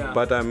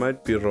 but I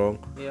might be wrong.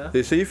 Yeah.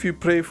 They say if you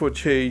pray for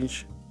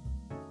change,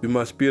 you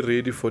must be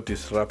ready for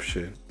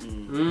disruption.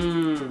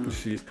 You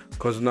see,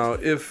 because now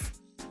if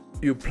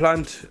you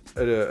plant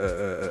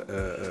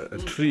a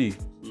tree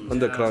on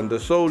the ground, the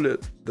soil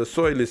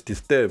is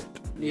disturbed.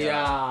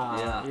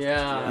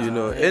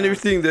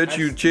 Anything that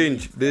you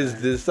change,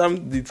 there's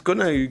some, you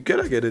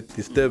gotta get a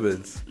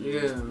disturbance.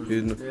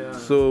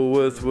 So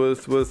with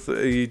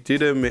he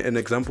did an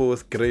example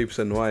with grapes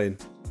and wine.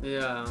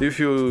 If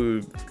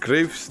your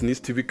grapes needs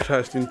to be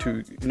crushed in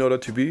order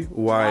to be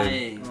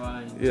wine.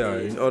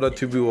 In order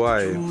to be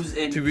wine,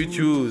 to be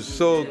juice.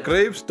 So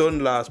grapes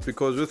don't last,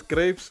 because with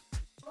grapes,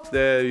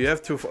 you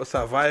have to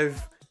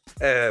survive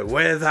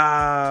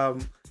weather.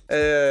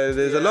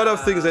 There's a lot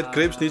of things that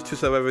grapes need to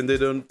survive, and they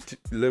don't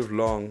live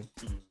long.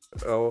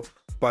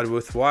 But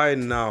with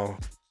wine now,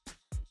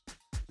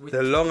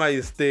 the longer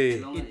you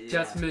stay, it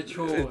just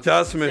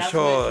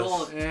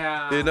matures.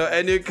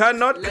 And you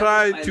cannot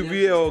cry to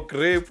be a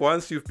grape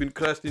once you've been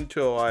crushed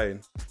into a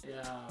wine.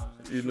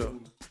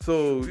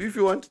 So if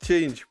you want to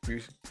change,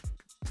 please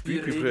be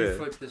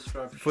prepared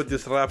for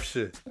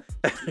disruption.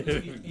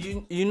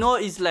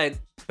 It's like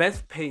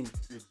birth pains.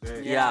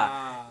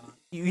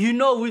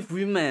 With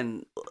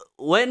women,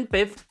 when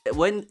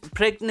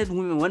pregnant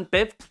women, when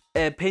birth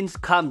pains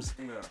comes,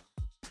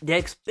 they're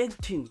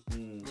expecting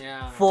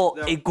for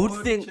a good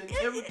thing.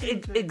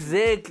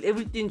 Exactly,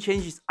 everything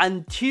changes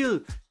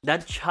until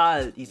that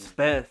child is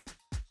birthed.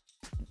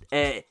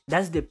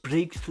 That's the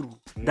breakthrough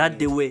that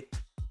they were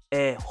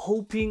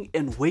hoping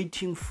and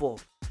waiting for.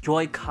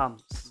 Joy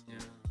comes.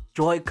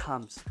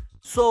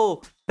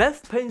 So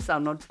birth pains are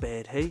not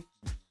bad, hey.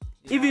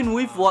 Even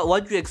with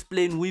what you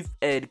explained with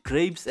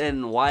grapes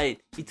and wine,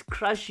 it's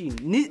crushing.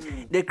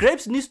 The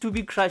grapes needs to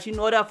be crushed in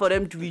order for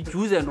them to be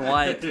juice and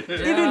wine.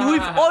 Even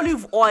with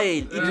olive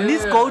oil, it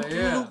needs go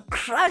through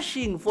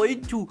crushing for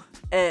it to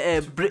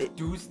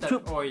juice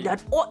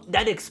that oil.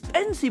 That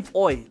expensive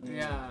oil.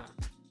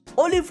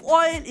 Olive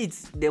oil,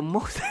 it's the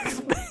most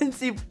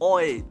expensive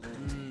oil.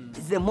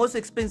 It's the most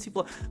expensive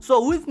oil.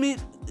 So with me,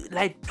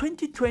 like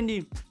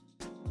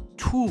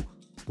 2022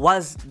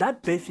 was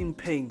that birthing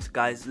pains,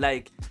 guys.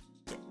 Like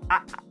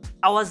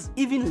I was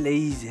even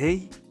lazy,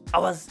 hey. I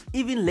was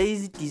even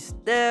lazy,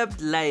 disturbed.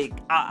 Like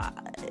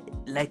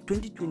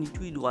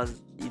 2022, it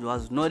was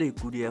not a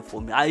good year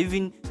for me. I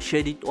even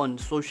shared it on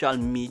social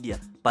media,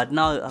 but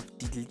now I've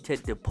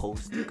deleted the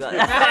post.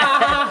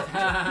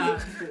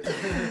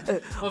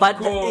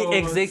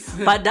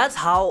 But that's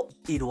how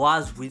it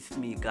was with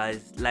me,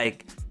 guys.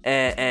 Like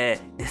the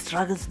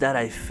struggles that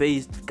I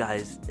faced,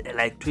 guys.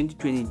 Like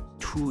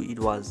 2022, it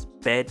was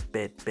bad,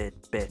 but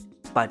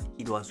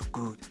it was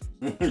good.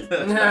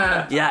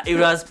 It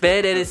was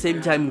bad at the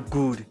same time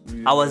good.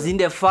 I was in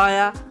the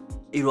fire.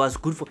 It was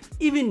good for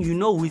even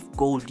with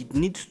gold, it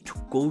needs to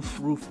go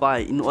through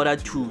fire in order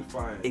to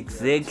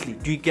exactly.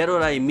 Do you get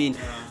what I mean?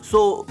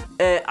 So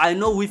I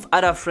know with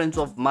other friends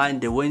of mine,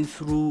 they went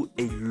through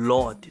a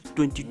lot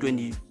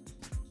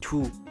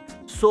 2022.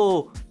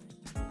 So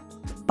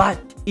but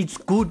it's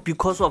good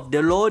because of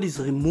the Lord is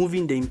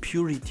removing the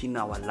impurity in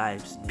our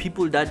lives.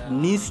 People that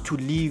needs to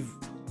live,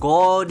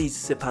 God is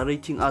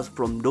separating us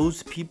from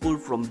those people,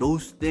 from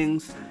those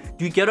things.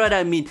 Do you get what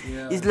I mean?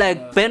 It's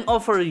like burnt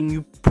offering.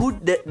 You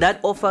put that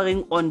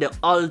offering on the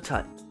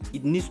altar.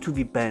 It needs to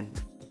be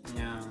burnt.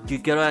 Do you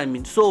get what I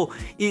mean? So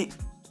it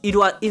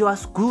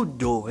was good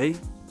though, hey?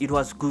 It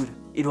was good.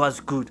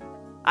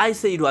 I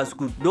say it was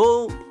good.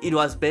 Though it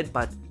was bad,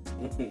 but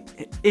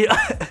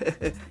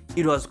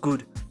it was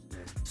good.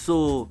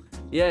 So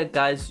yeah,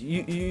 guys,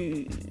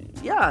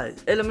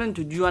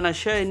 Elemental, do you wanna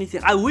share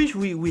anything? I wish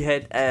we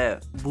had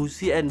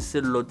Busi and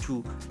Sello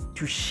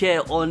to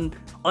share on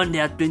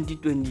their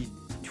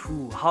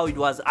 2022 how it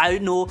was. I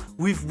know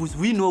with Busi,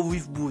 we know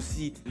with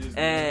Busi.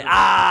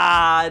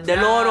 The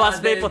Lord was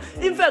faithful.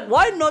 In fact,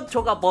 why not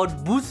talk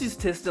about Busi's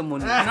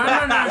testimony?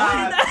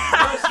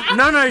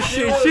 No.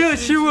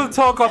 She will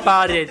talk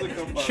about it.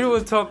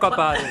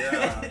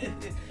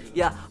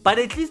 Yeah, but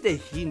at least a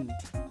hint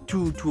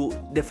to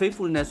the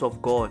faithfulness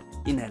of God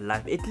in her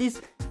life. At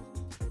least.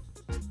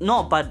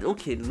 No, but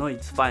okay, no,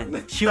 it's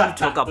fine. She will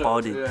talk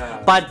about it.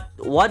 But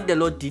what the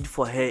Lord did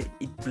for her,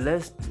 it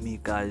blessed me,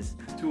 guys.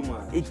 Too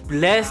much. It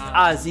blessed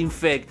us, in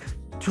fact,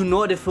 to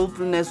know the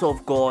faithfulness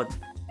of God.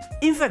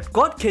 In fact,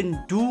 God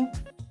can do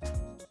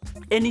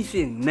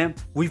anything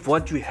with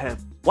what you have.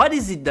 What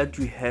is it that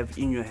you have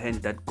in your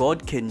hand that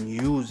God can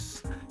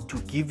use to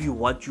give you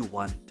what you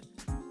want?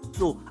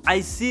 So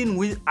I've seen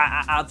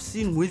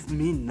with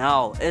me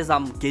now as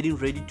I'm getting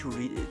ready to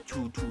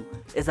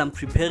as I'm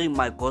preparing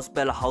my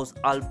Gospel House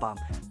album.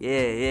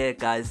 Yeah,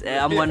 guys.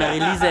 I'm gonna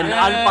release an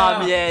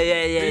album.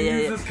 Yeah.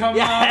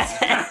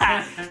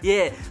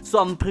 Yeah. So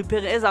I'm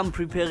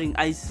preparing.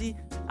 I see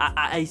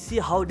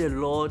how the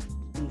Lord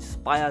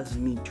inspires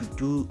me to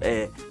do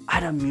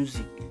other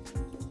music.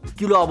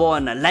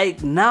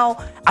 Like now,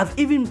 I've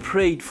even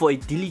prayed for a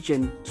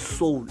diligent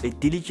soul, a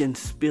diligent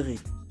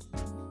spirit,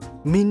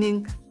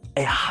 meaning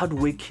a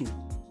hardworking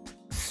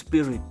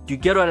spirit. Do you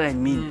get what I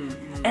mean?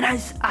 And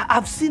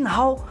I've seen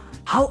how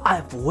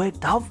I've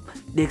worked, how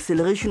the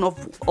acceleration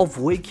of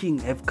working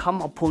have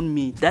come upon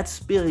me. That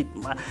spirit,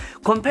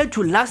 compared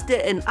to last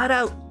year and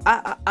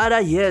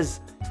other years,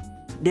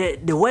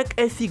 the work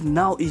ethic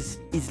now is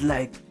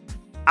like,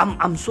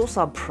 I'm so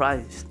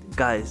surprised,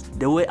 guys,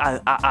 the way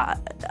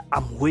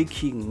I'm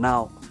working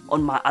now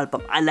on my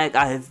album. I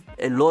have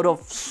a lot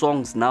of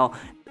songs now.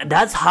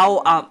 That's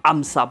how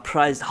I'm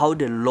surprised how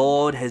the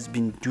Lord has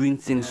been doing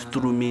things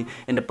through me.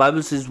 And the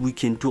Bible says we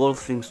can do all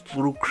things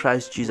through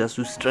Christ Jesus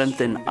who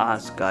strengthen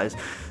us, guys.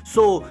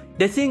 So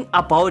the thing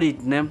about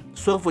it,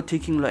 sorry for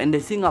taking long, and the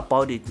thing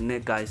about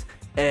it, guys,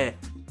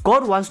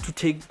 God wants to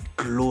take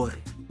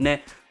glory.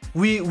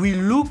 We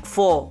look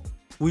for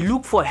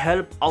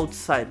help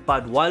outside,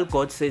 but while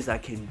God says I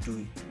can do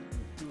it.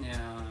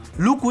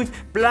 Look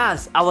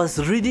plus I was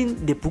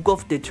reading the book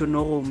of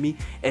Deuteronomy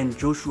and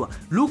Joshua.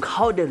 Look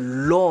how the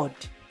Lord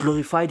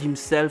glorified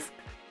himself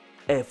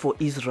for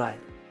Israel.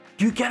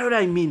 Do you get what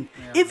I mean?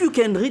 If you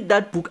can read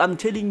that book, I'm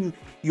telling you,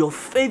 your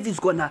faith is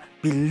gonna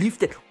be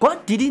lifted.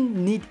 God didn't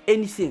need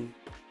anything.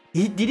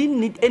 He didn't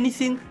need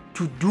anything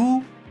to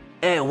do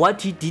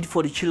what he did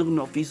for the children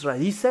of Israel.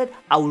 He said,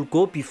 I will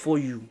go before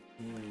you.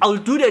 I will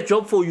do the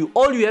job for you.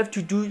 All you have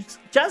to do is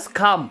just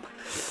come.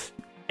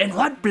 And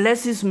what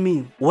blesses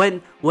me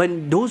when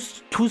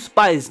those two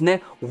spies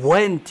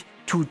went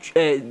to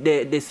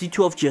the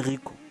city of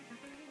Jericho,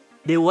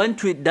 they went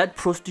to that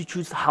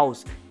prostitute's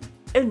house,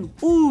 and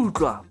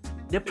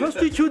the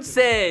prostitute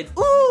said,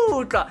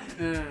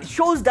 it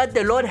shows that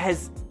the Lord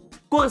has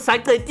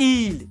sacred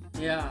deal.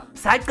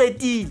 Sacred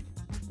deal.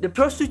 The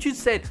prostitute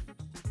said,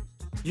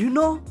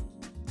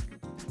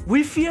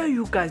 we fear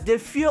you guys. The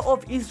fear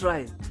of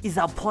Israel is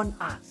upon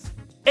us.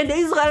 And the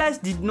Israelites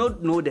did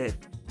not know that.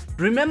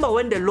 Remember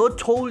when the Lord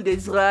told the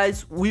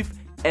Israelites with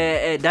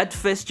that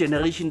first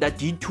generation that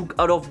he took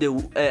out of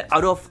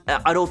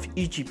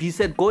Egypt, he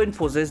said, go and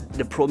possess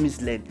the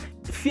promised land.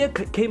 Fear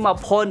came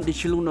upon the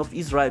children of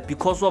Israel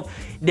because of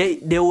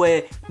they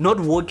were not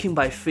walking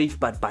by faith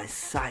but by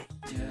sight.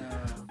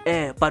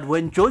 But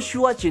when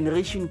Joshua's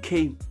generation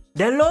came,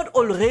 the Lord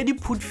already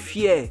put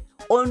fear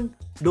on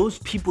those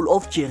people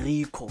of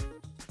Jericho.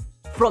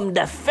 From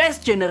the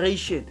first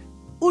generation,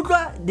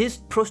 this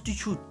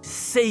prostitute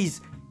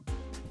says,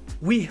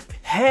 we've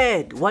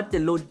heard what the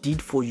Lord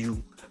did for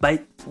you by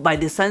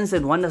the signs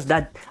and wonders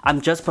that I'm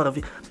just part of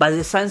it. By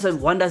the signs and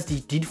wonders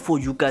he did for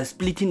you guys,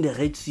 splitting the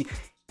Red Sea.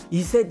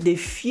 He said the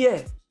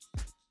fear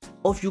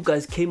of you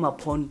guys came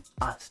upon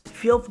us. The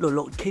fear of the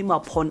Lord came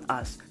upon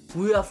us.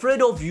 We were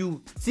afraid of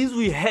you since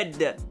we heard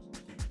that.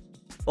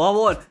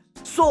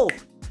 So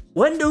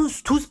when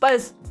those two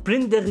spies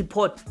bring the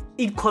report,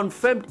 it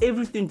confirmed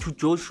everything to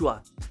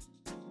Joshua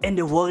and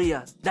the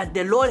warriors that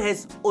the Lord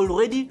has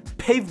already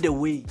paved the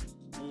way.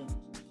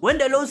 When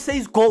the Lord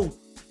says go,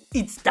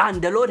 it's done.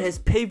 The Lord has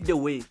paved the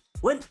way.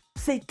 When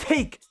say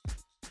take,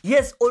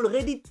 yes,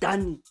 already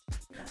done it.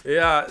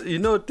 Yeah,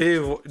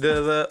 Dave,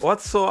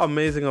 what's so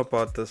amazing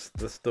about the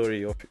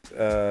story of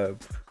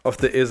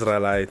the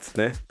Israelites,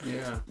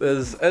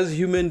 as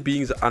human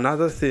beings,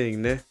 another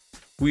thing,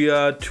 we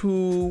are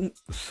too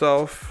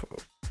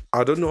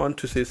I don't want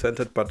to say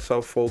centered, but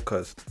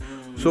self-focused.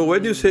 So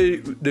when you say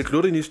the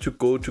glory needs to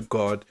go to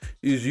God,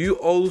 is you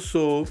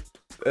also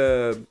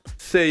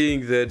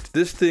saying that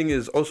this thing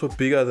is also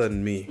bigger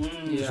than me.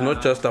 It's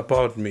not just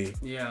about me.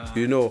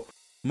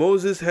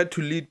 Moses had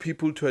to lead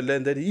people to a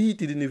land that he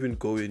didn't even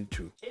go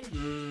into.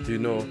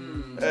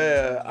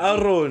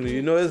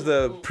 Aaron, as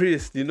the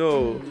priest,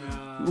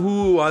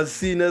 who was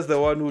seen as the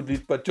one who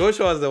did, but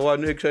Joshua was the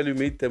one who actually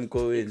made them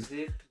go in.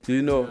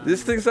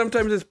 This thing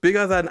sometimes is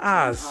bigger than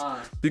us,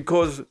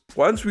 because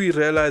once we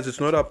realize it's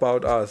not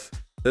about us,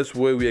 that's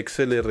where we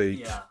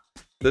accelerate.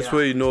 That's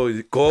where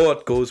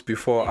God goes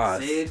before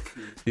us.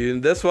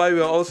 And that's why we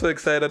are also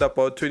excited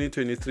about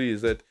 2023,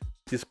 is that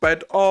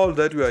despite all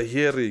that we are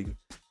hearing,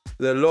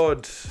 the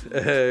Lord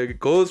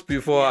goes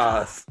before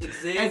us.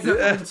 As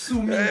a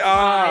consuming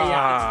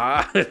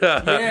fire.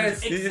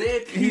 Yes,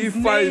 exactly. His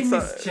name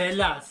is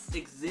jealous.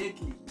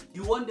 Exactly.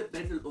 You won the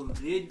battle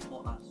already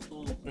for us.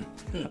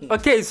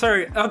 Okay,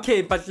 sorry.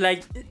 Okay, but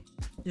let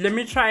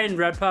me try and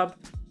wrap up.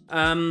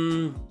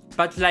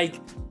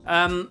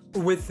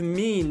 With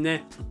me,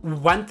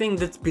 one thing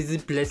that's busy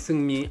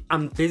blessing me,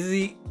 I'm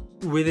busy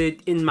with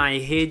it in my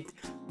head.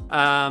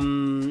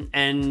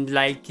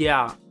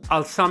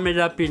 I'll sum it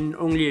up in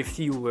only a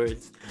few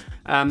words.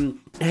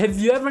 Have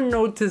you ever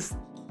noticed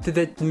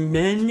that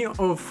many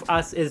of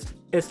us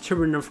as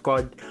children of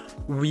God,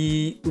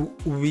 we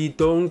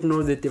don't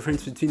know the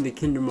difference between the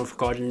kingdom of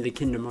God and the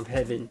kingdom of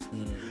heaven.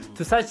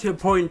 To such a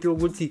point,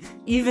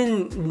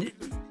 even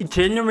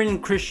genuine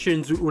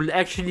Christians will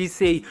actually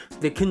say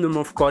the kingdom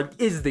of God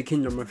is the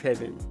kingdom of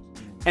heaven.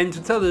 And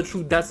to tell the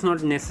truth, that's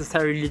not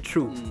necessarily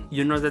true.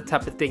 You know, that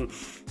type of thing.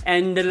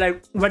 And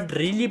like, what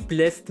really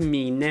blessed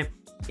me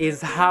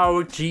is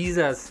how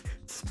Jesus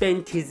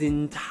spent his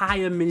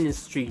entire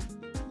ministry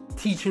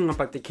teaching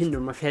about the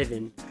kingdom of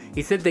heaven.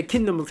 He said the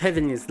kingdom of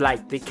heaven is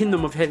light. The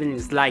kingdom of heaven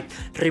is light.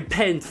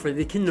 Repent, for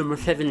the kingdom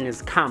of heaven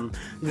is come.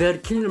 The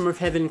kingdom of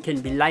heaven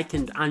can be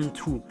likened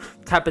unto,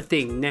 type of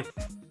thing.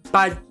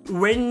 But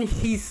when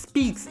he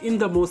speaks in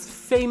the most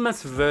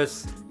famous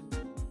verse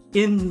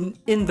in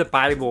the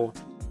Bible,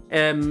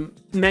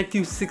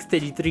 Matthew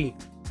 6:33,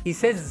 he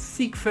says,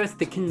 seek first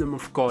the kingdom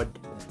of God.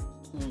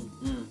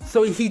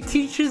 So he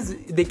teaches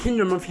the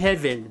kingdom of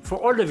heaven for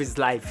all of his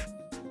life.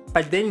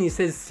 But then he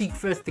says, seek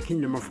first the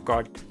kingdom of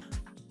God.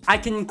 I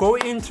can go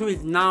into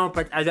it now,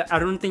 but I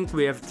don't think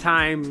we have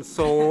time.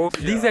 So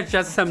these are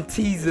just some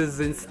teasers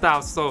and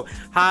stuff. So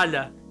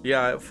holla.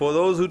 Yeah, for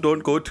those who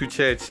don't go to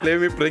church, let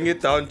me bring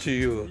it down to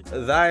you.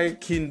 Thy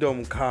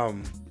kingdom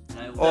come.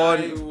 Thy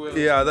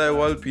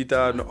will be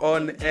done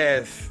on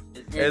earth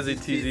as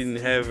it is in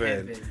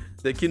heaven.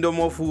 The kingdom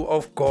of who?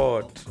 Of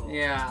God.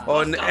 Yeah.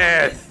 On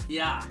earth.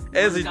 Yeah.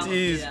 As it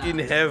is in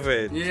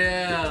heaven.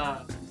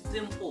 Yeah.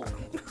 Simple.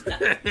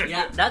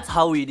 Yeah, that's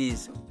how it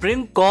is.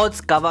 Bring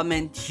God's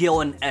government here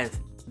on earth.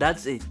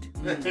 That's it.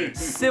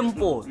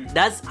 Simple.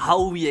 That's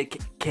how we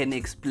can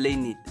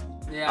explain it.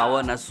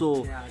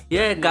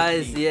 Yeah.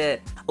 Guys,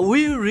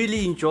 we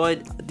really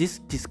enjoyed this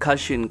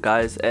discussion,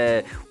 guys,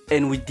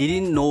 and we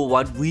didn't know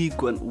what we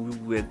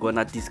were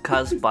gonna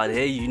discuss, but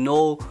hey, you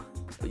know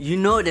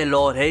the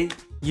Lord, hey,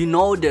 you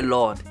know the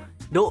Lord.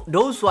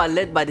 Those who are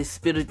led by the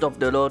Spirit of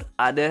the Lord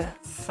are the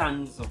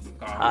sons of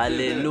God.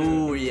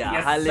 Hallelujah.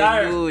 Yes,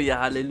 Hallelujah.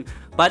 Hallelujah.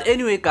 But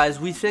anyway, guys,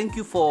 we thank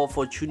you for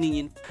tuning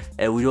in,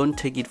 and we don't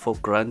take it for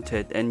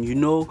granted. And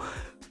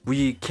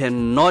we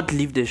cannot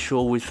leave the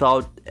show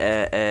without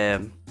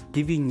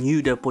giving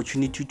you the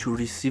opportunity to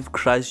receive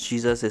Christ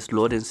Jesus as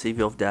Lord and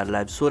Savior of their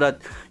lives, so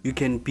that you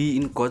can be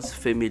in God's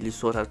family,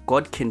 so that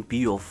God can be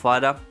your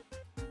Father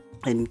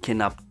and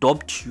can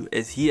adopt you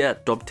as He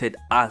adopted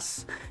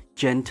us.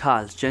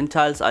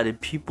 Gentiles are the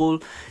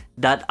people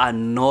that are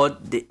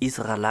not the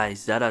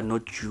Israelites, that are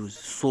not Jews.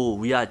 So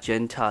we are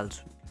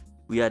Gentiles.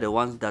 We are the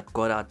ones that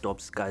God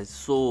adopts, guys.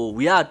 So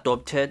we are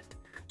adopted.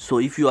 So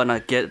if you wanna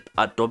get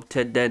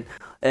adopted, then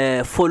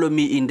follow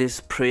me in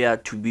this prayer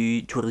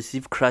to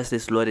receive Christ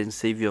as Lord and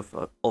Savior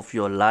of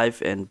your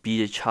life and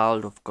be a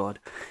child of God.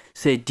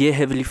 Say, dear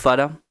Heavenly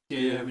Father.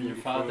 Dear Heavenly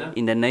Father.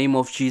 In the name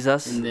of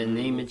Jesus. In the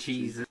name of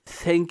Jesus.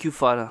 Thank you,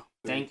 Father.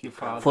 Thank you,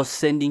 Father, for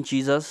sending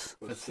Jesus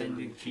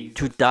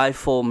to die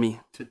for me.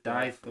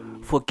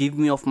 Forgive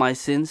me of my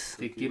sins.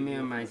 Forgive me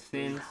of my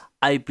sins.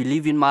 I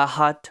believe in my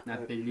heart. I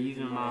believe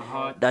in my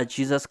heart that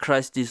Jesus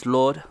Christ is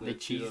Lord. That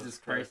Jesus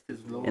Christ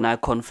is Lord. And I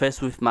confess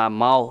with my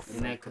mouth.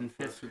 And I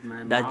confess with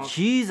my that mouth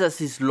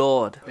Jesus is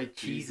Lord. That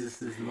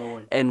Jesus is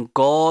Lord. And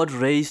God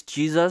raised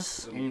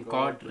Jesus. And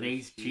God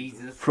raised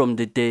Jesus from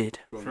the dead.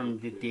 From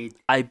the dead.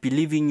 I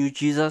believe in you,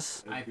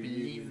 Jesus. I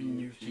believe in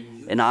you,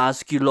 Jesus. And I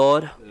ask you,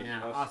 Lord. And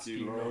I ask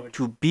you, Lord,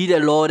 to be the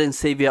Lord and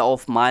Savior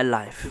of my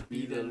life. To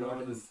be the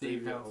Lord and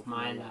Savior of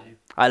my life.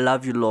 I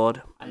love you,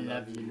 Lord. I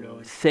love you,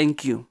 Lord.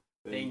 Thank you.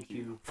 Thank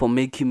you for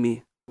making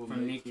me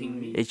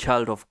a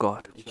child of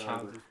God.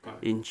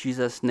 In In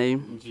Jesus'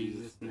 name. In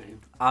Jesus'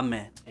 name.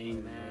 Amen.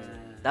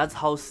 Amen. That's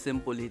how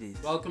simple it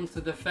is. Welcome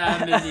to the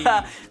family.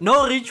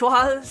 No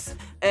rituals,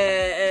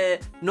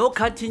 no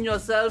cutting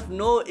yourself,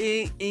 no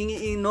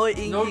chicken, no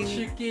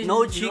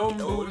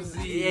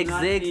Muzi,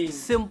 exact. nothing.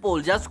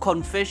 Simple, just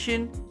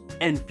confession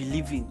and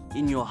believing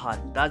in your heart.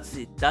 That's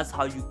it. That's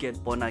how you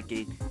get born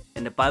again.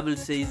 And the Bible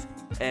says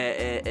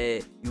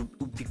you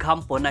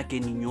become born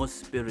again in your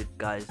spirit,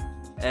 guys.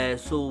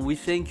 So we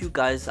thank you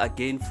guys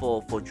again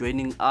for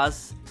joining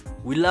us.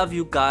 We love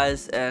you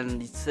guys,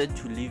 and it's sad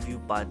to leave you,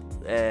 but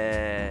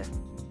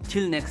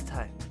till next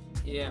time.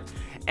 Yeah.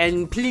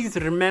 And please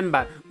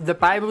remember, the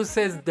Bible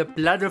says the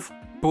blood of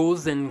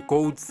bulls and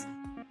goats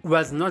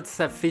was not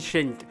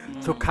sufficient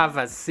to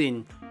cover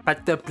sin.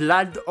 But the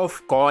blood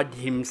of God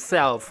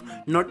Himself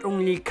not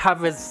only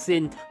covers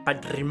sin,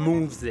 but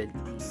removes it.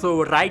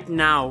 So right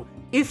now,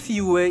 if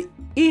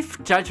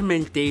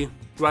Judgment Day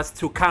was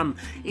to come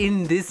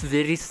in this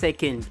very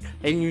second,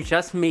 and you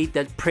just made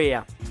that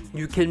prayer,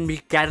 you can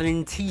be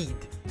guaranteed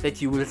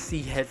that you will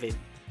see heaven.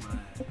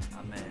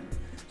 Amen.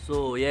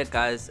 So yeah,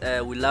 guys,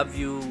 we love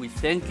you. We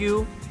thank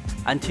you.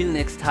 Until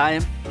next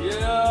time. Yeah.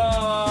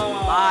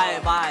 Bye.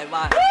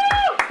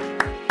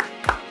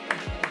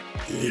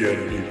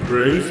 DNB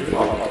Praise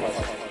Podcast.